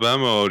our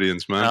Alabama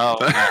audience, man. Oh,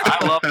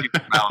 I love people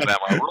from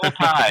Alabama. Roll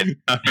Tide.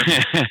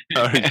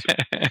 All right.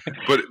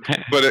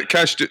 But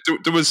Cash,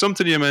 there was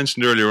something you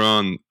mentioned earlier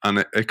on, and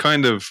it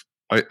kind of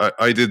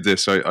I did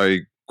this. I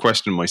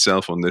questioned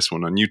myself on this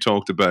one, and you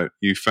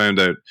found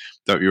out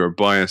that you were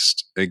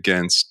biased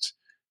against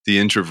the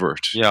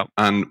introvert. Yeah.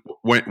 And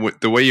when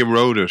the way you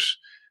wrote it,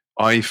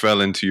 I fell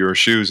into your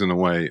shoes in a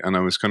way, and I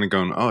was kind of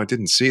going, "Oh, I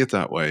didn't see it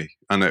that way,"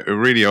 and it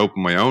really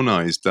opened my own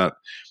eyes that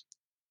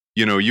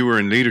you were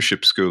in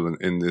leadership school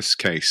in this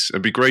case.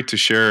 It'd be great to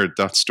share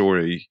that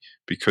story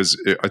because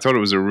I thought it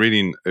was a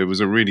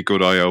really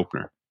good eye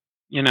opener.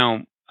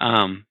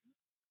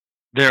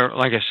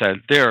 Like I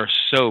said, there are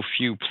so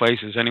few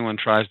places anyone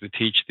tries to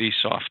teach these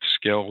soft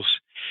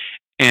skills.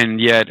 And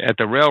yet at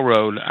the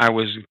railroad, I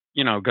was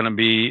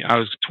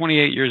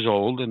 28 years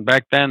old. And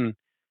back then,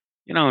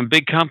 in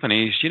big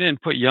companies, you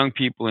didn't put young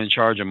people in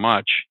charge of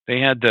much.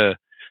 They had to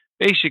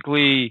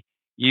basically,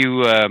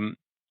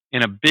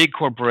 in a big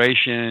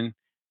corporation,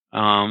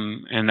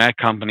 and that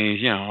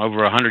company's,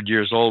 over 100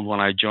 years old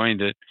when I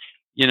joined it,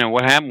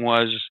 what happened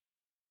was,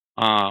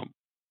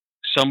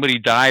 somebody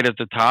died at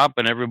the top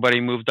and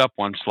everybody moved up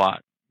one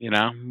slot,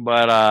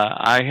 but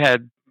I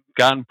had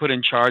gotten put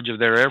in charge of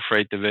their air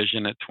freight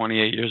division at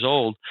 28 years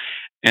old,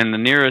 and the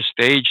nearest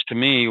stage to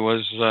me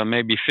was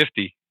maybe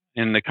 50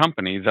 in the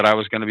company that I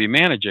was going to be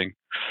managing.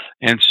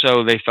 And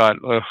so they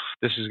thought, oh,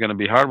 this is going to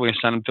be hard. We're going to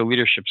send them to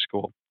leadership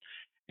school.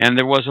 And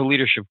there was a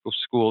leadership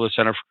school, the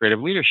Center for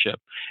Creative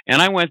Leadership.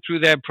 And I went through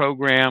that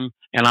program,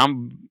 and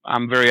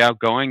I'm very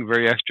outgoing,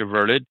 very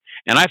extroverted,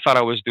 and I thought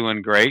I was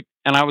doing great,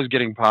 and I was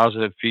getting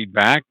positive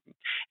feedback.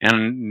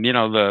 And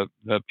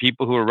the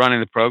people who were running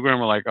the program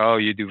were like, "Oh,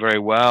 you do very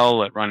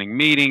well at running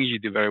meetings. You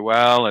do very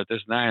well at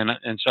this and that."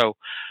 And so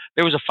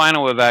there was a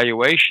final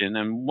evaluation,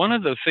 and one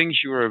of the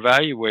things you were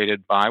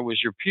evaluated by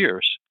was your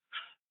peers.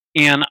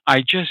 And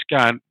I just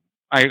got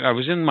I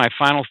was in my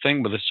final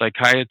thing with a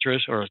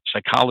psychiatrist or a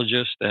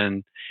psychologist,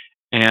 and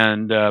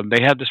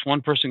they had this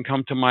one person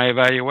come to my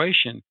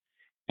evaluation,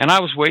 and I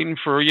was waiting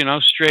for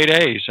straight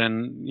A's,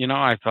 and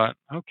I thought,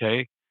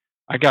 okay,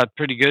 I got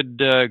pretty good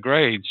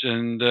grades,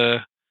 and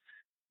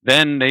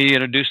then they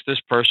introduced this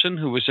person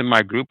who was in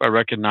my group. I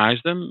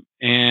recognized them,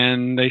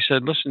 and they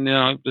said, "Listen,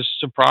 this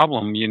is a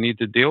problem. You need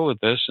to deal with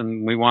this,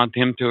 and we want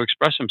him to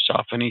express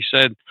himself." And he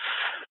said,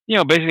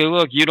 basically,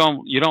 look, you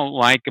don't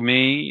like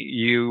me.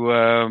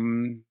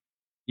 You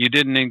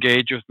didn't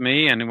engage with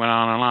me, and it went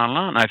on and on and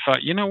on. I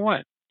thought, you know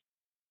what?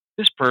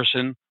 This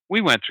person,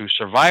 we went through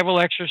survival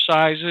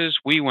exercises,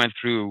 we went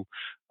through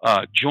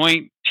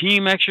joint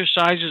team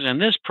exercises, and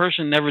this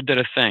person never did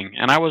a thing.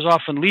 And I was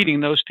often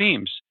leading those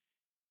teams.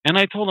 And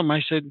I told him,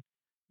 I said,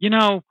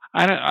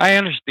 I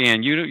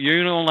understand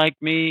you don't like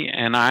me,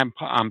 and I'm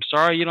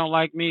sorry you don't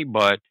like me,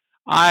 but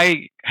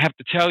I have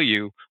to tell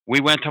you,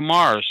 we went to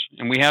Mars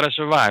and we had to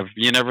survive.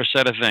 You never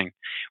said a thing.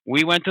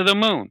 We went to the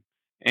moon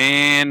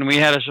and we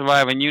had to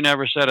survive, and you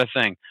never said a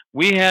thing.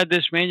 We had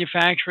this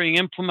manufacturing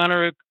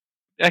implementer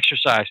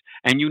exercise,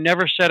 and you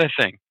never said a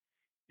thing.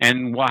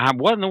 And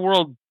what in the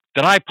world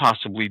did I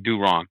possibly do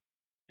wrong?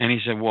 And he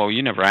said, well,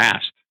 you never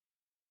asked.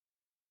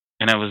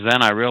 And it was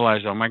then I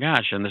realized, oh my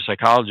gosh. And the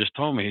psychologist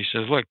told me, he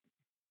says, look,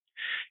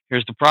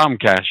 here's the problem,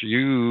 Cash.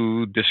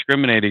 You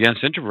discriminate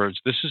against introverts.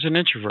 This is an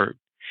introvert.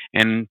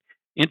 And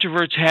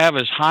introverts have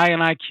as high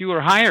an IQ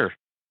or higher,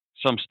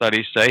 some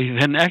studies say,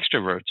 than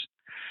extroverts.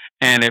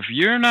 And if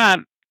you're not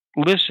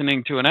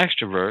listening to an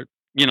extrovert,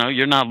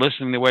 you're not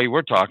listening the way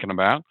we're talking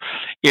about.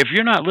 If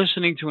you're not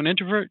listening to an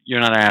introvert, you're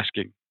not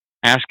asking.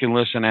 Ask and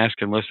listen, ask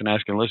and listen,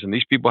 ask and listen.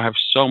 These people have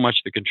so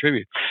much to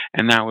contribute.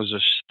 And that was a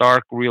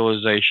stark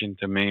realization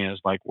to me. It's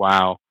like,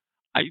 wow,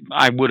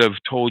 I would have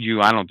told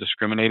you I don't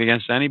discriminate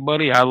against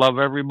anybody. I love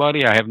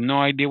everybody. I have no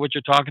idea what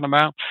you're talking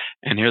about.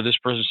 And here this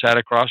person sat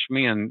across from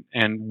me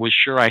and was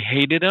sure I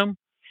hated him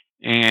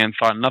and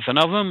thought nothing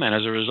of him. And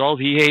as a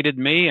result, he hated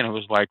me. And it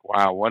was like,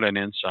 wow, what an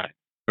insight.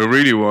 It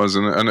really was,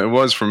 and it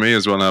was for me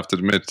as well. I have to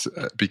admit,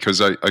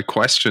 because I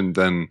questioned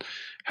then,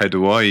 how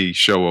do I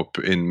show up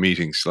in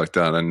meetings like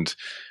that? And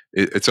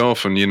it's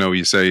often,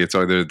 you say it's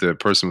either the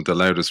person with the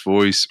loudest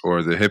voice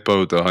or the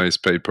hippo, the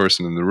highest paid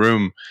person in the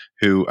room,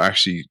 who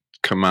actually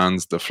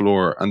commands the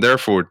floor, and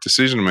therefore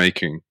decision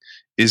making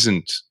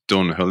isn't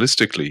done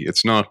holistically.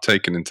 It's not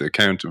taken into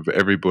account of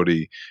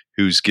everybody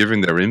who's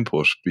giving their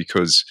input,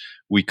 because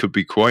we could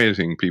be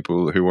quieting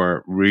people who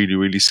are really,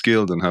 really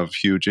skilled and have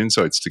huge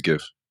insights to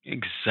give.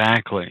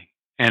 Exactly.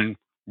 And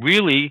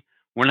really,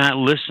 we're not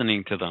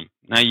listening to them.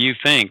 Now you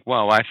think,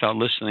 well, I thought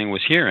listening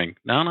was hearing.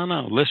 No, no,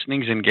 no.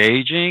 Listening's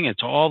engaging.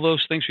 It's all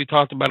those things we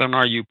talked about in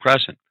Are You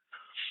Present?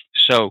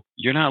 So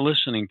you're not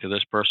listening to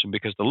this person,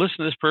 because to listen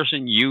to this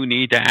person, you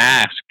need to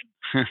ask.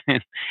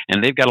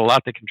 And they've got a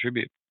lot to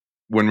contribute.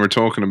 When we're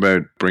talking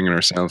about bringing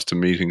ourselves to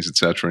meetings,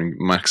 etc., and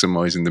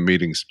maximizing the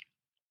meetings,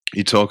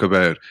 you talk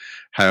about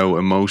how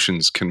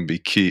emotions can be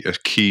a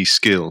key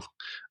skill,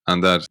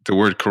 and that the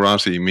word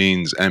karate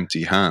means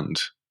empty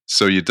hand.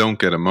 So you don't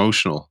get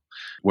emotional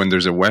when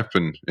there's a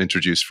weapon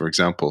introduced, for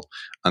example,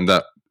 and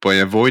that by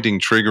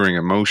avoiding triggering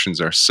emotions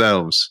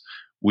ourselves,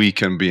 we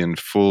can be in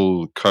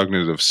full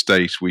cognitive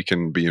state. We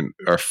can be in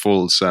our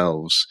full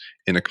selves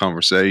in a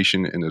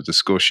conversation, in a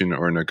discussion,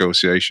 or a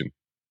negotiation.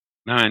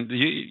 No, and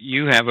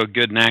you have a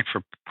good knack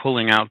for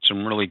pulling out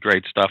some really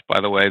great stuff,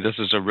 by the way. This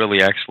is a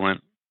really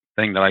excellent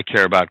thing that I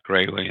care about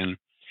greatly. And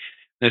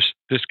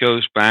this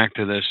goes back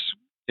to this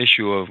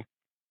issue of,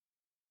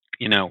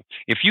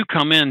 if you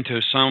come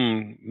into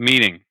some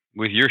meeting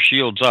with your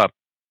shields up,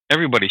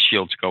 everybody's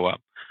shields go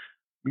up.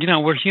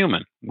 We're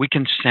human. We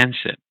can sense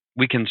it.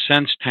 We can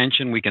sense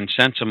tension. We can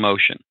sense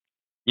emotion.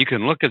 You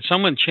can look at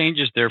someone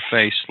changes their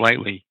face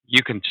slightly.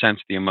 You can sense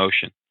the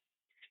emotion.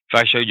 If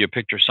I showed you a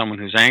picture of someone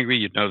who's angry,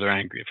 you'd know they're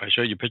angry. If I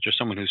showed you a picture of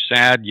someone who's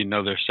sad, you'd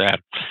know they're sad.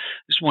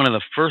 This is one of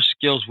the first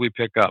skills we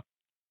pick up,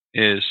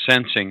 is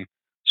sensing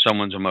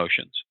someone's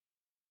emotions.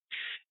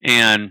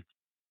 And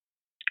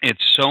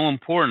it's so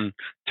important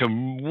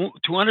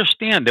to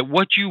understand that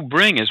what you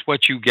bring is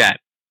what you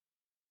get.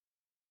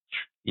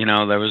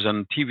 There was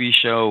a TV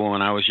show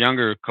when I was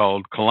younger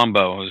called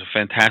Columbo. It was a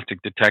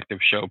fantastic detective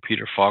show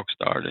Peter Falk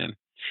starred in.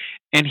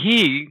 And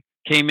he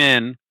came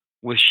in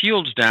with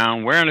shields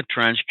down, wearing a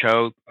trench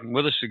coat,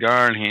 with a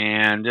cigar in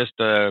hand, just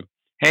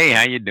hey,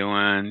 how you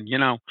doing?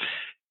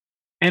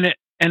 And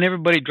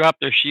everybody dropped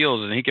their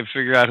shields, and he could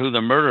figure out who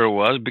the murderer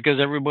was because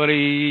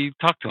everybody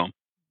talked to him,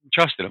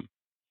 trusted him.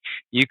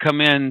 You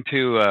come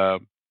into a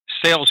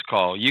sales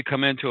call, you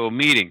come into a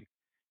meeting,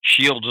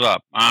 shields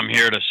up. I'm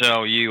here to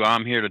sell you.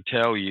 I'm here to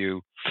tell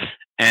you.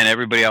 And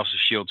everybody else's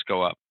shields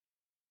go up.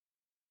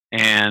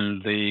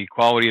 And the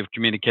quality of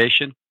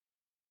communication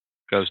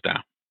goes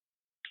down.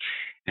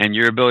 and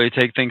your ability to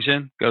take things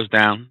in goes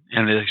down,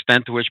 and the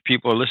extent to which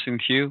people are listening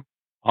to you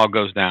all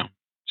goes down.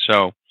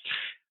 So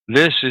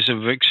this is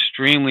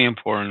extremely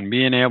important.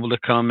 Being able to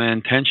come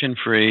in tension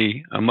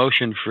free,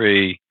 emotion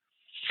free.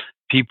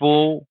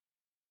 People,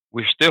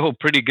 we're still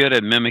pretty good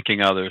at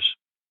mimicking others,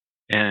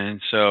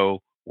 and so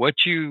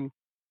what you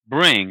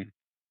bring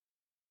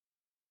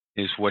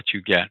is what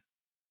you get.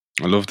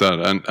 I love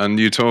that. And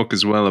you talk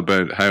as well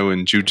about how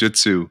in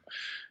jujitsu,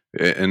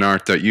 an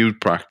art that you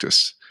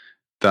practice,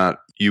 that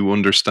you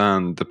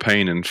understand the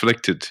pain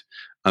inflicted.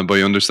 And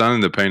by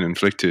understanding the pain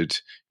inflicted,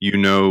 you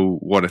know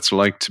what it's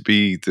like to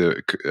be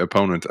the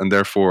opponent, and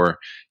therefore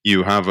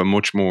you have a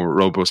much more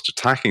robust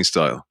attacking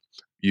style.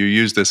 You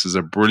use this as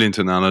a brilliant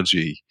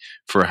analogy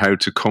for how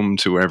to come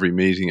to every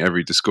meeting,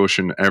 every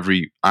discussion,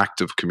 every act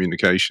of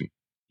communication.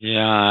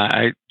 Yeah,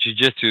 I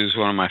jujitsu is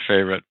one of my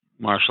favorite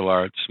martial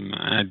arts.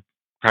 I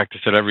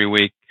practice it every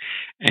week,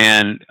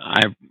 and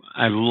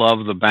I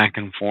love the back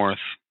and forth.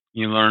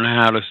 You learn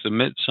how to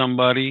submit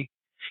somebody.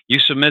 You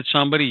submit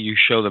somebody, you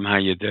show them how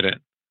you did it.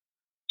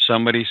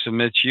 Somebody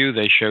submits you,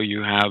 they show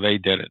you how they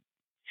did it.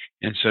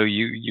 And so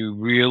you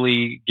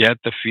really get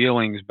the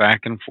feelings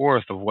back and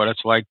forth of what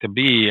it's like to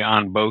be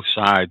on both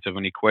sides of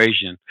an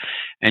equation.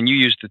 And you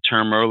used the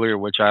term earlier,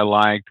 which I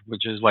liked,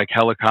 which is like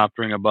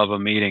helicoptering above a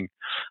meeting.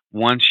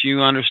 Once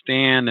you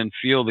understand and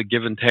feel the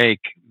give and take,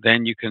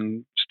 then you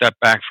can step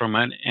back from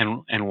it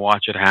and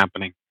watch it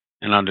happening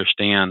and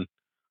understand,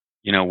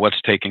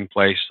 what's taking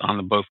place on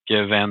the both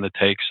give and the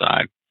take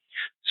side.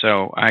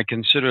 So I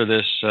consider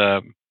this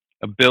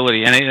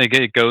ability, and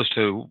it goes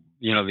to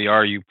the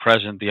are you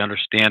present, the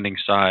understanding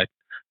side.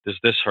 Does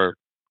this hurt?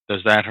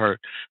 Does that hurt?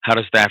 How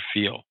does that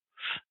feel?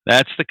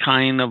 That's the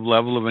kind of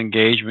level of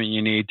engagement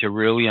you need to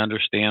really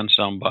understand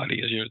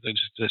somebody.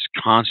 There's this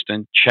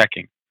constant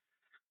checking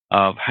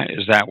of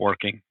is that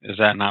working? Is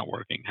that not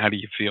working? How do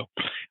you feel?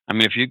 I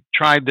mean, if you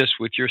tried this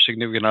with your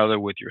significant other,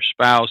 with your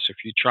spouse, if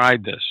you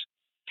tried this,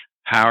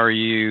 how are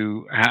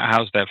you?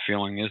 How's that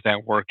feeling? Is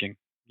that working?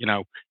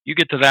 You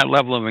get to that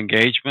level of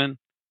engagement,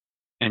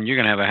 and you're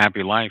gonna have a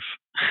happy life.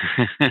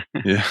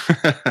 Yeah.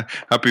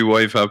 Happy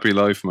wife, happy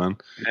life, man.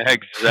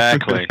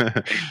 Exactly.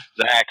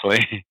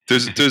 Exactly.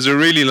 There's a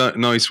really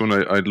nice one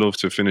I'd love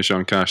to finish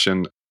on, Cash.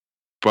 And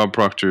Bob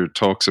Proctor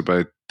talks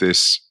about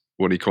this,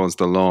 what he calls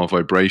the law of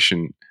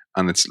vibration,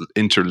 and it's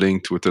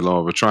interlinked with the law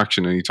of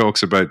attraction. And he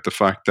talks about the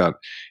fact that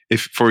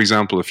if, for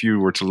example, if you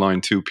were to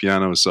line two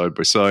pianos side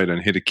by side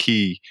and hit a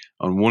key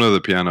on one of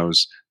the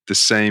pianos, the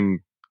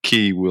same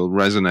key will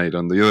resonate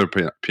on the other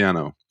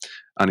piano.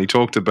 And he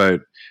talked about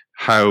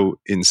how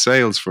in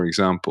sales, for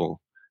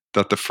example,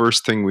 that the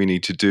first thing we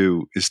need to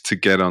do is to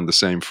get on the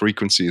same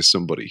frequency as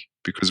somebody,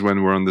 because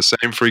when we're on the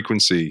same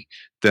frequency,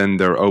 then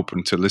they're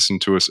open to listen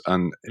to us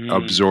and Mm,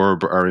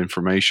 absorb our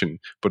information.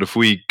 But if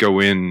we go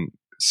in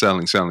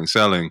selling, selling,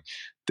 selling,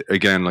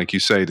 again, like you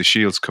say, the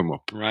shields come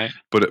up. right.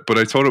 But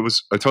I thought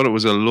it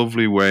was a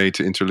lovely way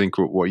to interlink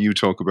with what you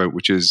talk about,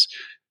 which is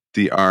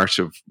the art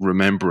of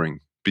remembering.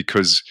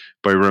 Because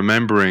by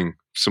remembering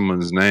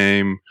someone's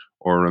name,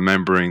 or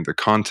remembering the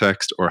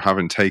context, or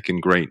having taken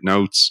great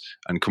notes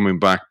and coming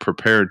back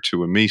prepared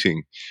to a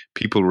meeting,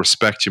 people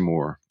respect you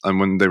more.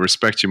 And when they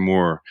respect you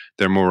more,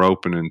 they're more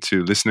open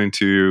into listening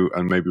to you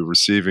and maybe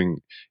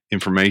receiving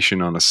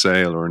information on a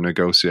sale or a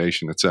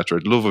negotiation, etc.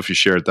 I'd love if you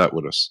shared that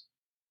with us.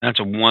 That's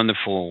a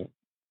wonderful,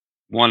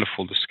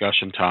 wonderful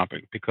discussion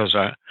topic because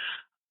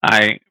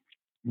I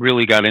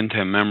really got into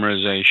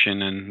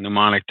memorization and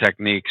mnemonic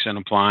techniques and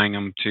applying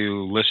them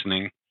to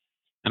listening.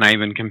 And I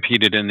even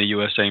competed in the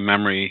USA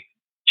Memory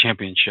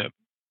Championship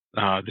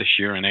this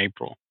year in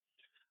April.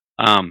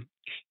 Um,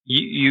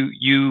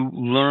 you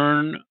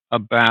learn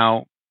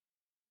about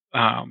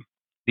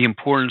the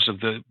importance of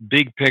the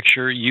big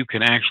picture. You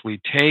can actually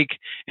take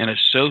and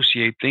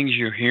associate things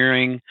you're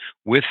hearing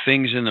with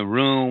things in the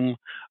room.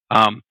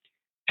 Um,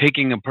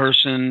 Taking a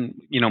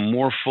person,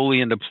 more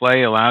fully into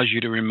play allows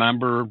you to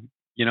remember,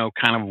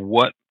 kind of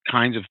what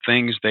kinds of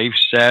things they've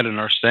said and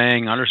are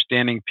saying,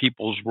 understanding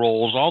people's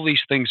roles. All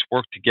these things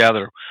work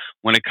together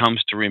when it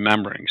comes to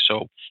remembering.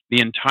 So the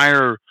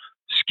entire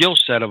skill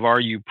set of Are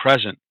You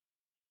Present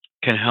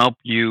can help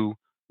you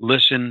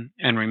listen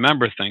and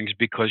remember things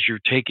because you're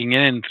taking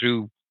it in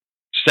through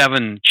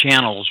seven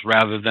channels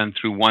rather than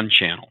through one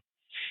channel.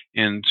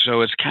 And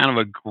so it's kind of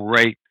a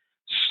great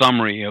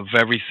summary of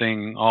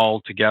everything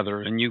all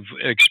together. And you've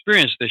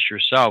experienced this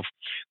yourself.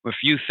 If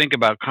you think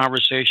about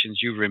conversations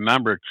you've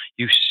remembered,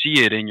 you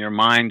see it in your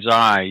mind's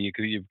eye. You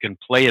can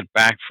play it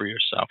back for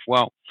yourself.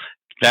 Well,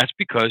 that's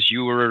because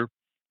you were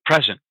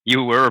present.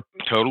 You were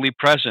totally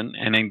present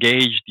and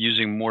engaged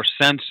using more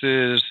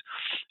senses.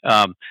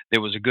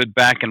 There was a good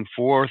back and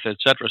forth,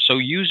 etc. So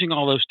using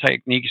all those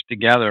techniques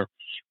together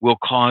will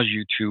cause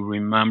you to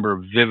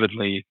remember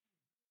vividly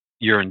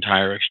your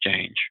entire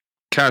exchange.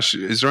 Cash,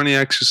 is there any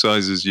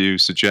exercises you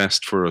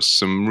suggest for us?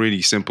 Some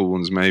really simple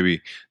ones,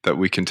 maybe, that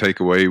we can take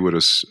away with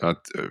us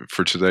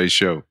for today's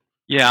show?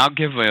 Yeah, I'll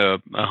give a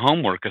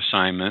homework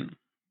assignment.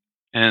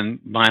 And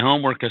my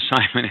homework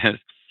assignment is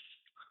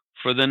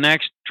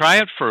try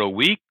it for a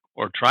week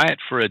or try it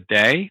for a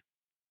day,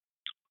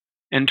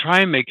 and try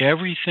and make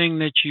everything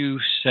that you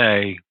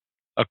say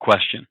a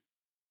question.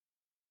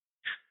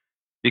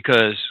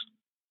 Because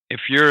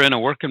if you're in a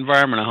work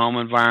environment, a home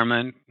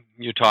environment,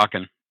 you're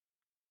talking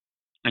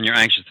and you're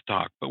anxious to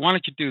talk. But why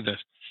don't you do this?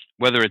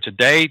 Whether it's a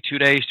day, 2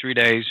 days, 3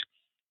 days.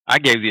 I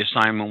gave the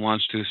assignment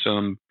once to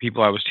some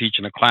people I was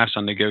teaching a class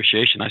on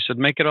negotiation. I said,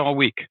 make it all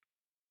week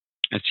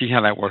and see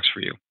how that works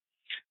for you.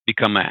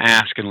 Become an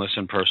ask and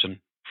listen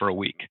person for a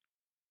week.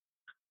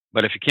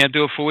 But if you can't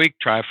do it for a week,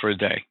 try it for a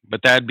day.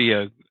 But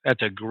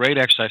that's a great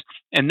exercise.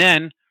 And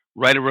then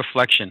write a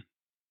reflection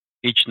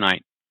each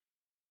night,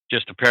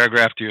 just a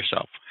paragraph to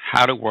yourself.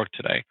 How did it work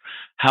today?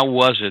 How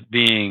was it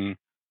being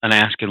an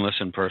ask and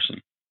listen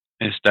person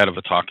instead of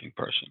a talking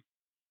person?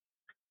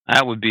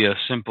 That would be a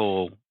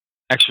simple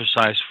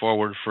exercise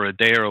forward for a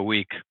day or a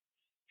week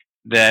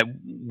that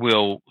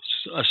will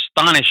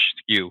astonish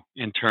you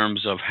in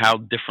terms of how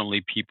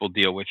differently people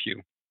deal with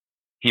you.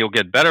 You'll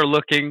get better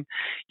looking.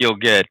 You'll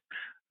get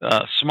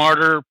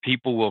smarter.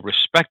 People will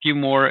respect you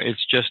more.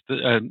 It's just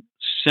a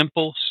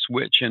simple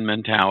switch in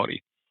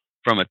mentality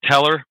from a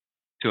teller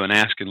to an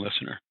ask and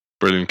listener.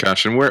 Brilliant,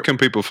 Cash. And where can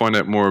people find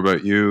out more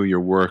about you, your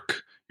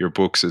work, your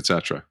books,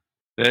 etc.?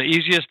 The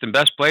easiest and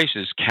best place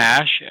is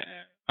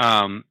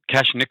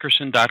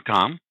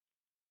cashnickerson.com.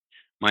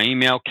 My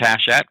email,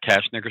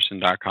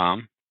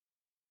 cash@cashnickerson.com.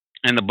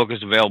 And the book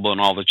is available in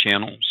all the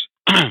channels,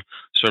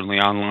 certainly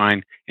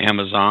online,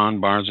 Amazon,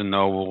 Barnes and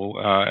Noble,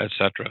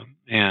 etc.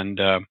 And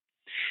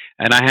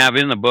I have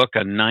in the book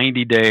a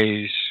 90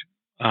 days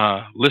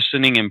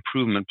listening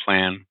improvement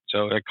plan.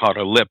 So I call it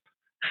a LIP,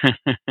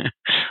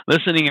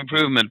 listening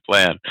improvement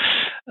plan.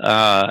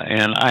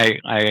 And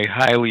I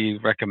highly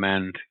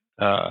recommend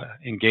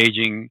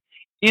engaging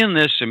in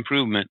this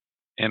improvement,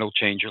 and it'll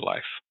change your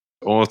life.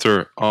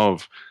 Author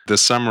of The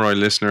Samurai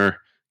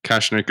Listener,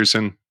 Cash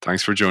Nickerson,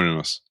 thanks for joining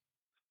us.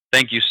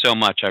 Thank you so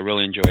much. I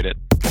really enjoyed it.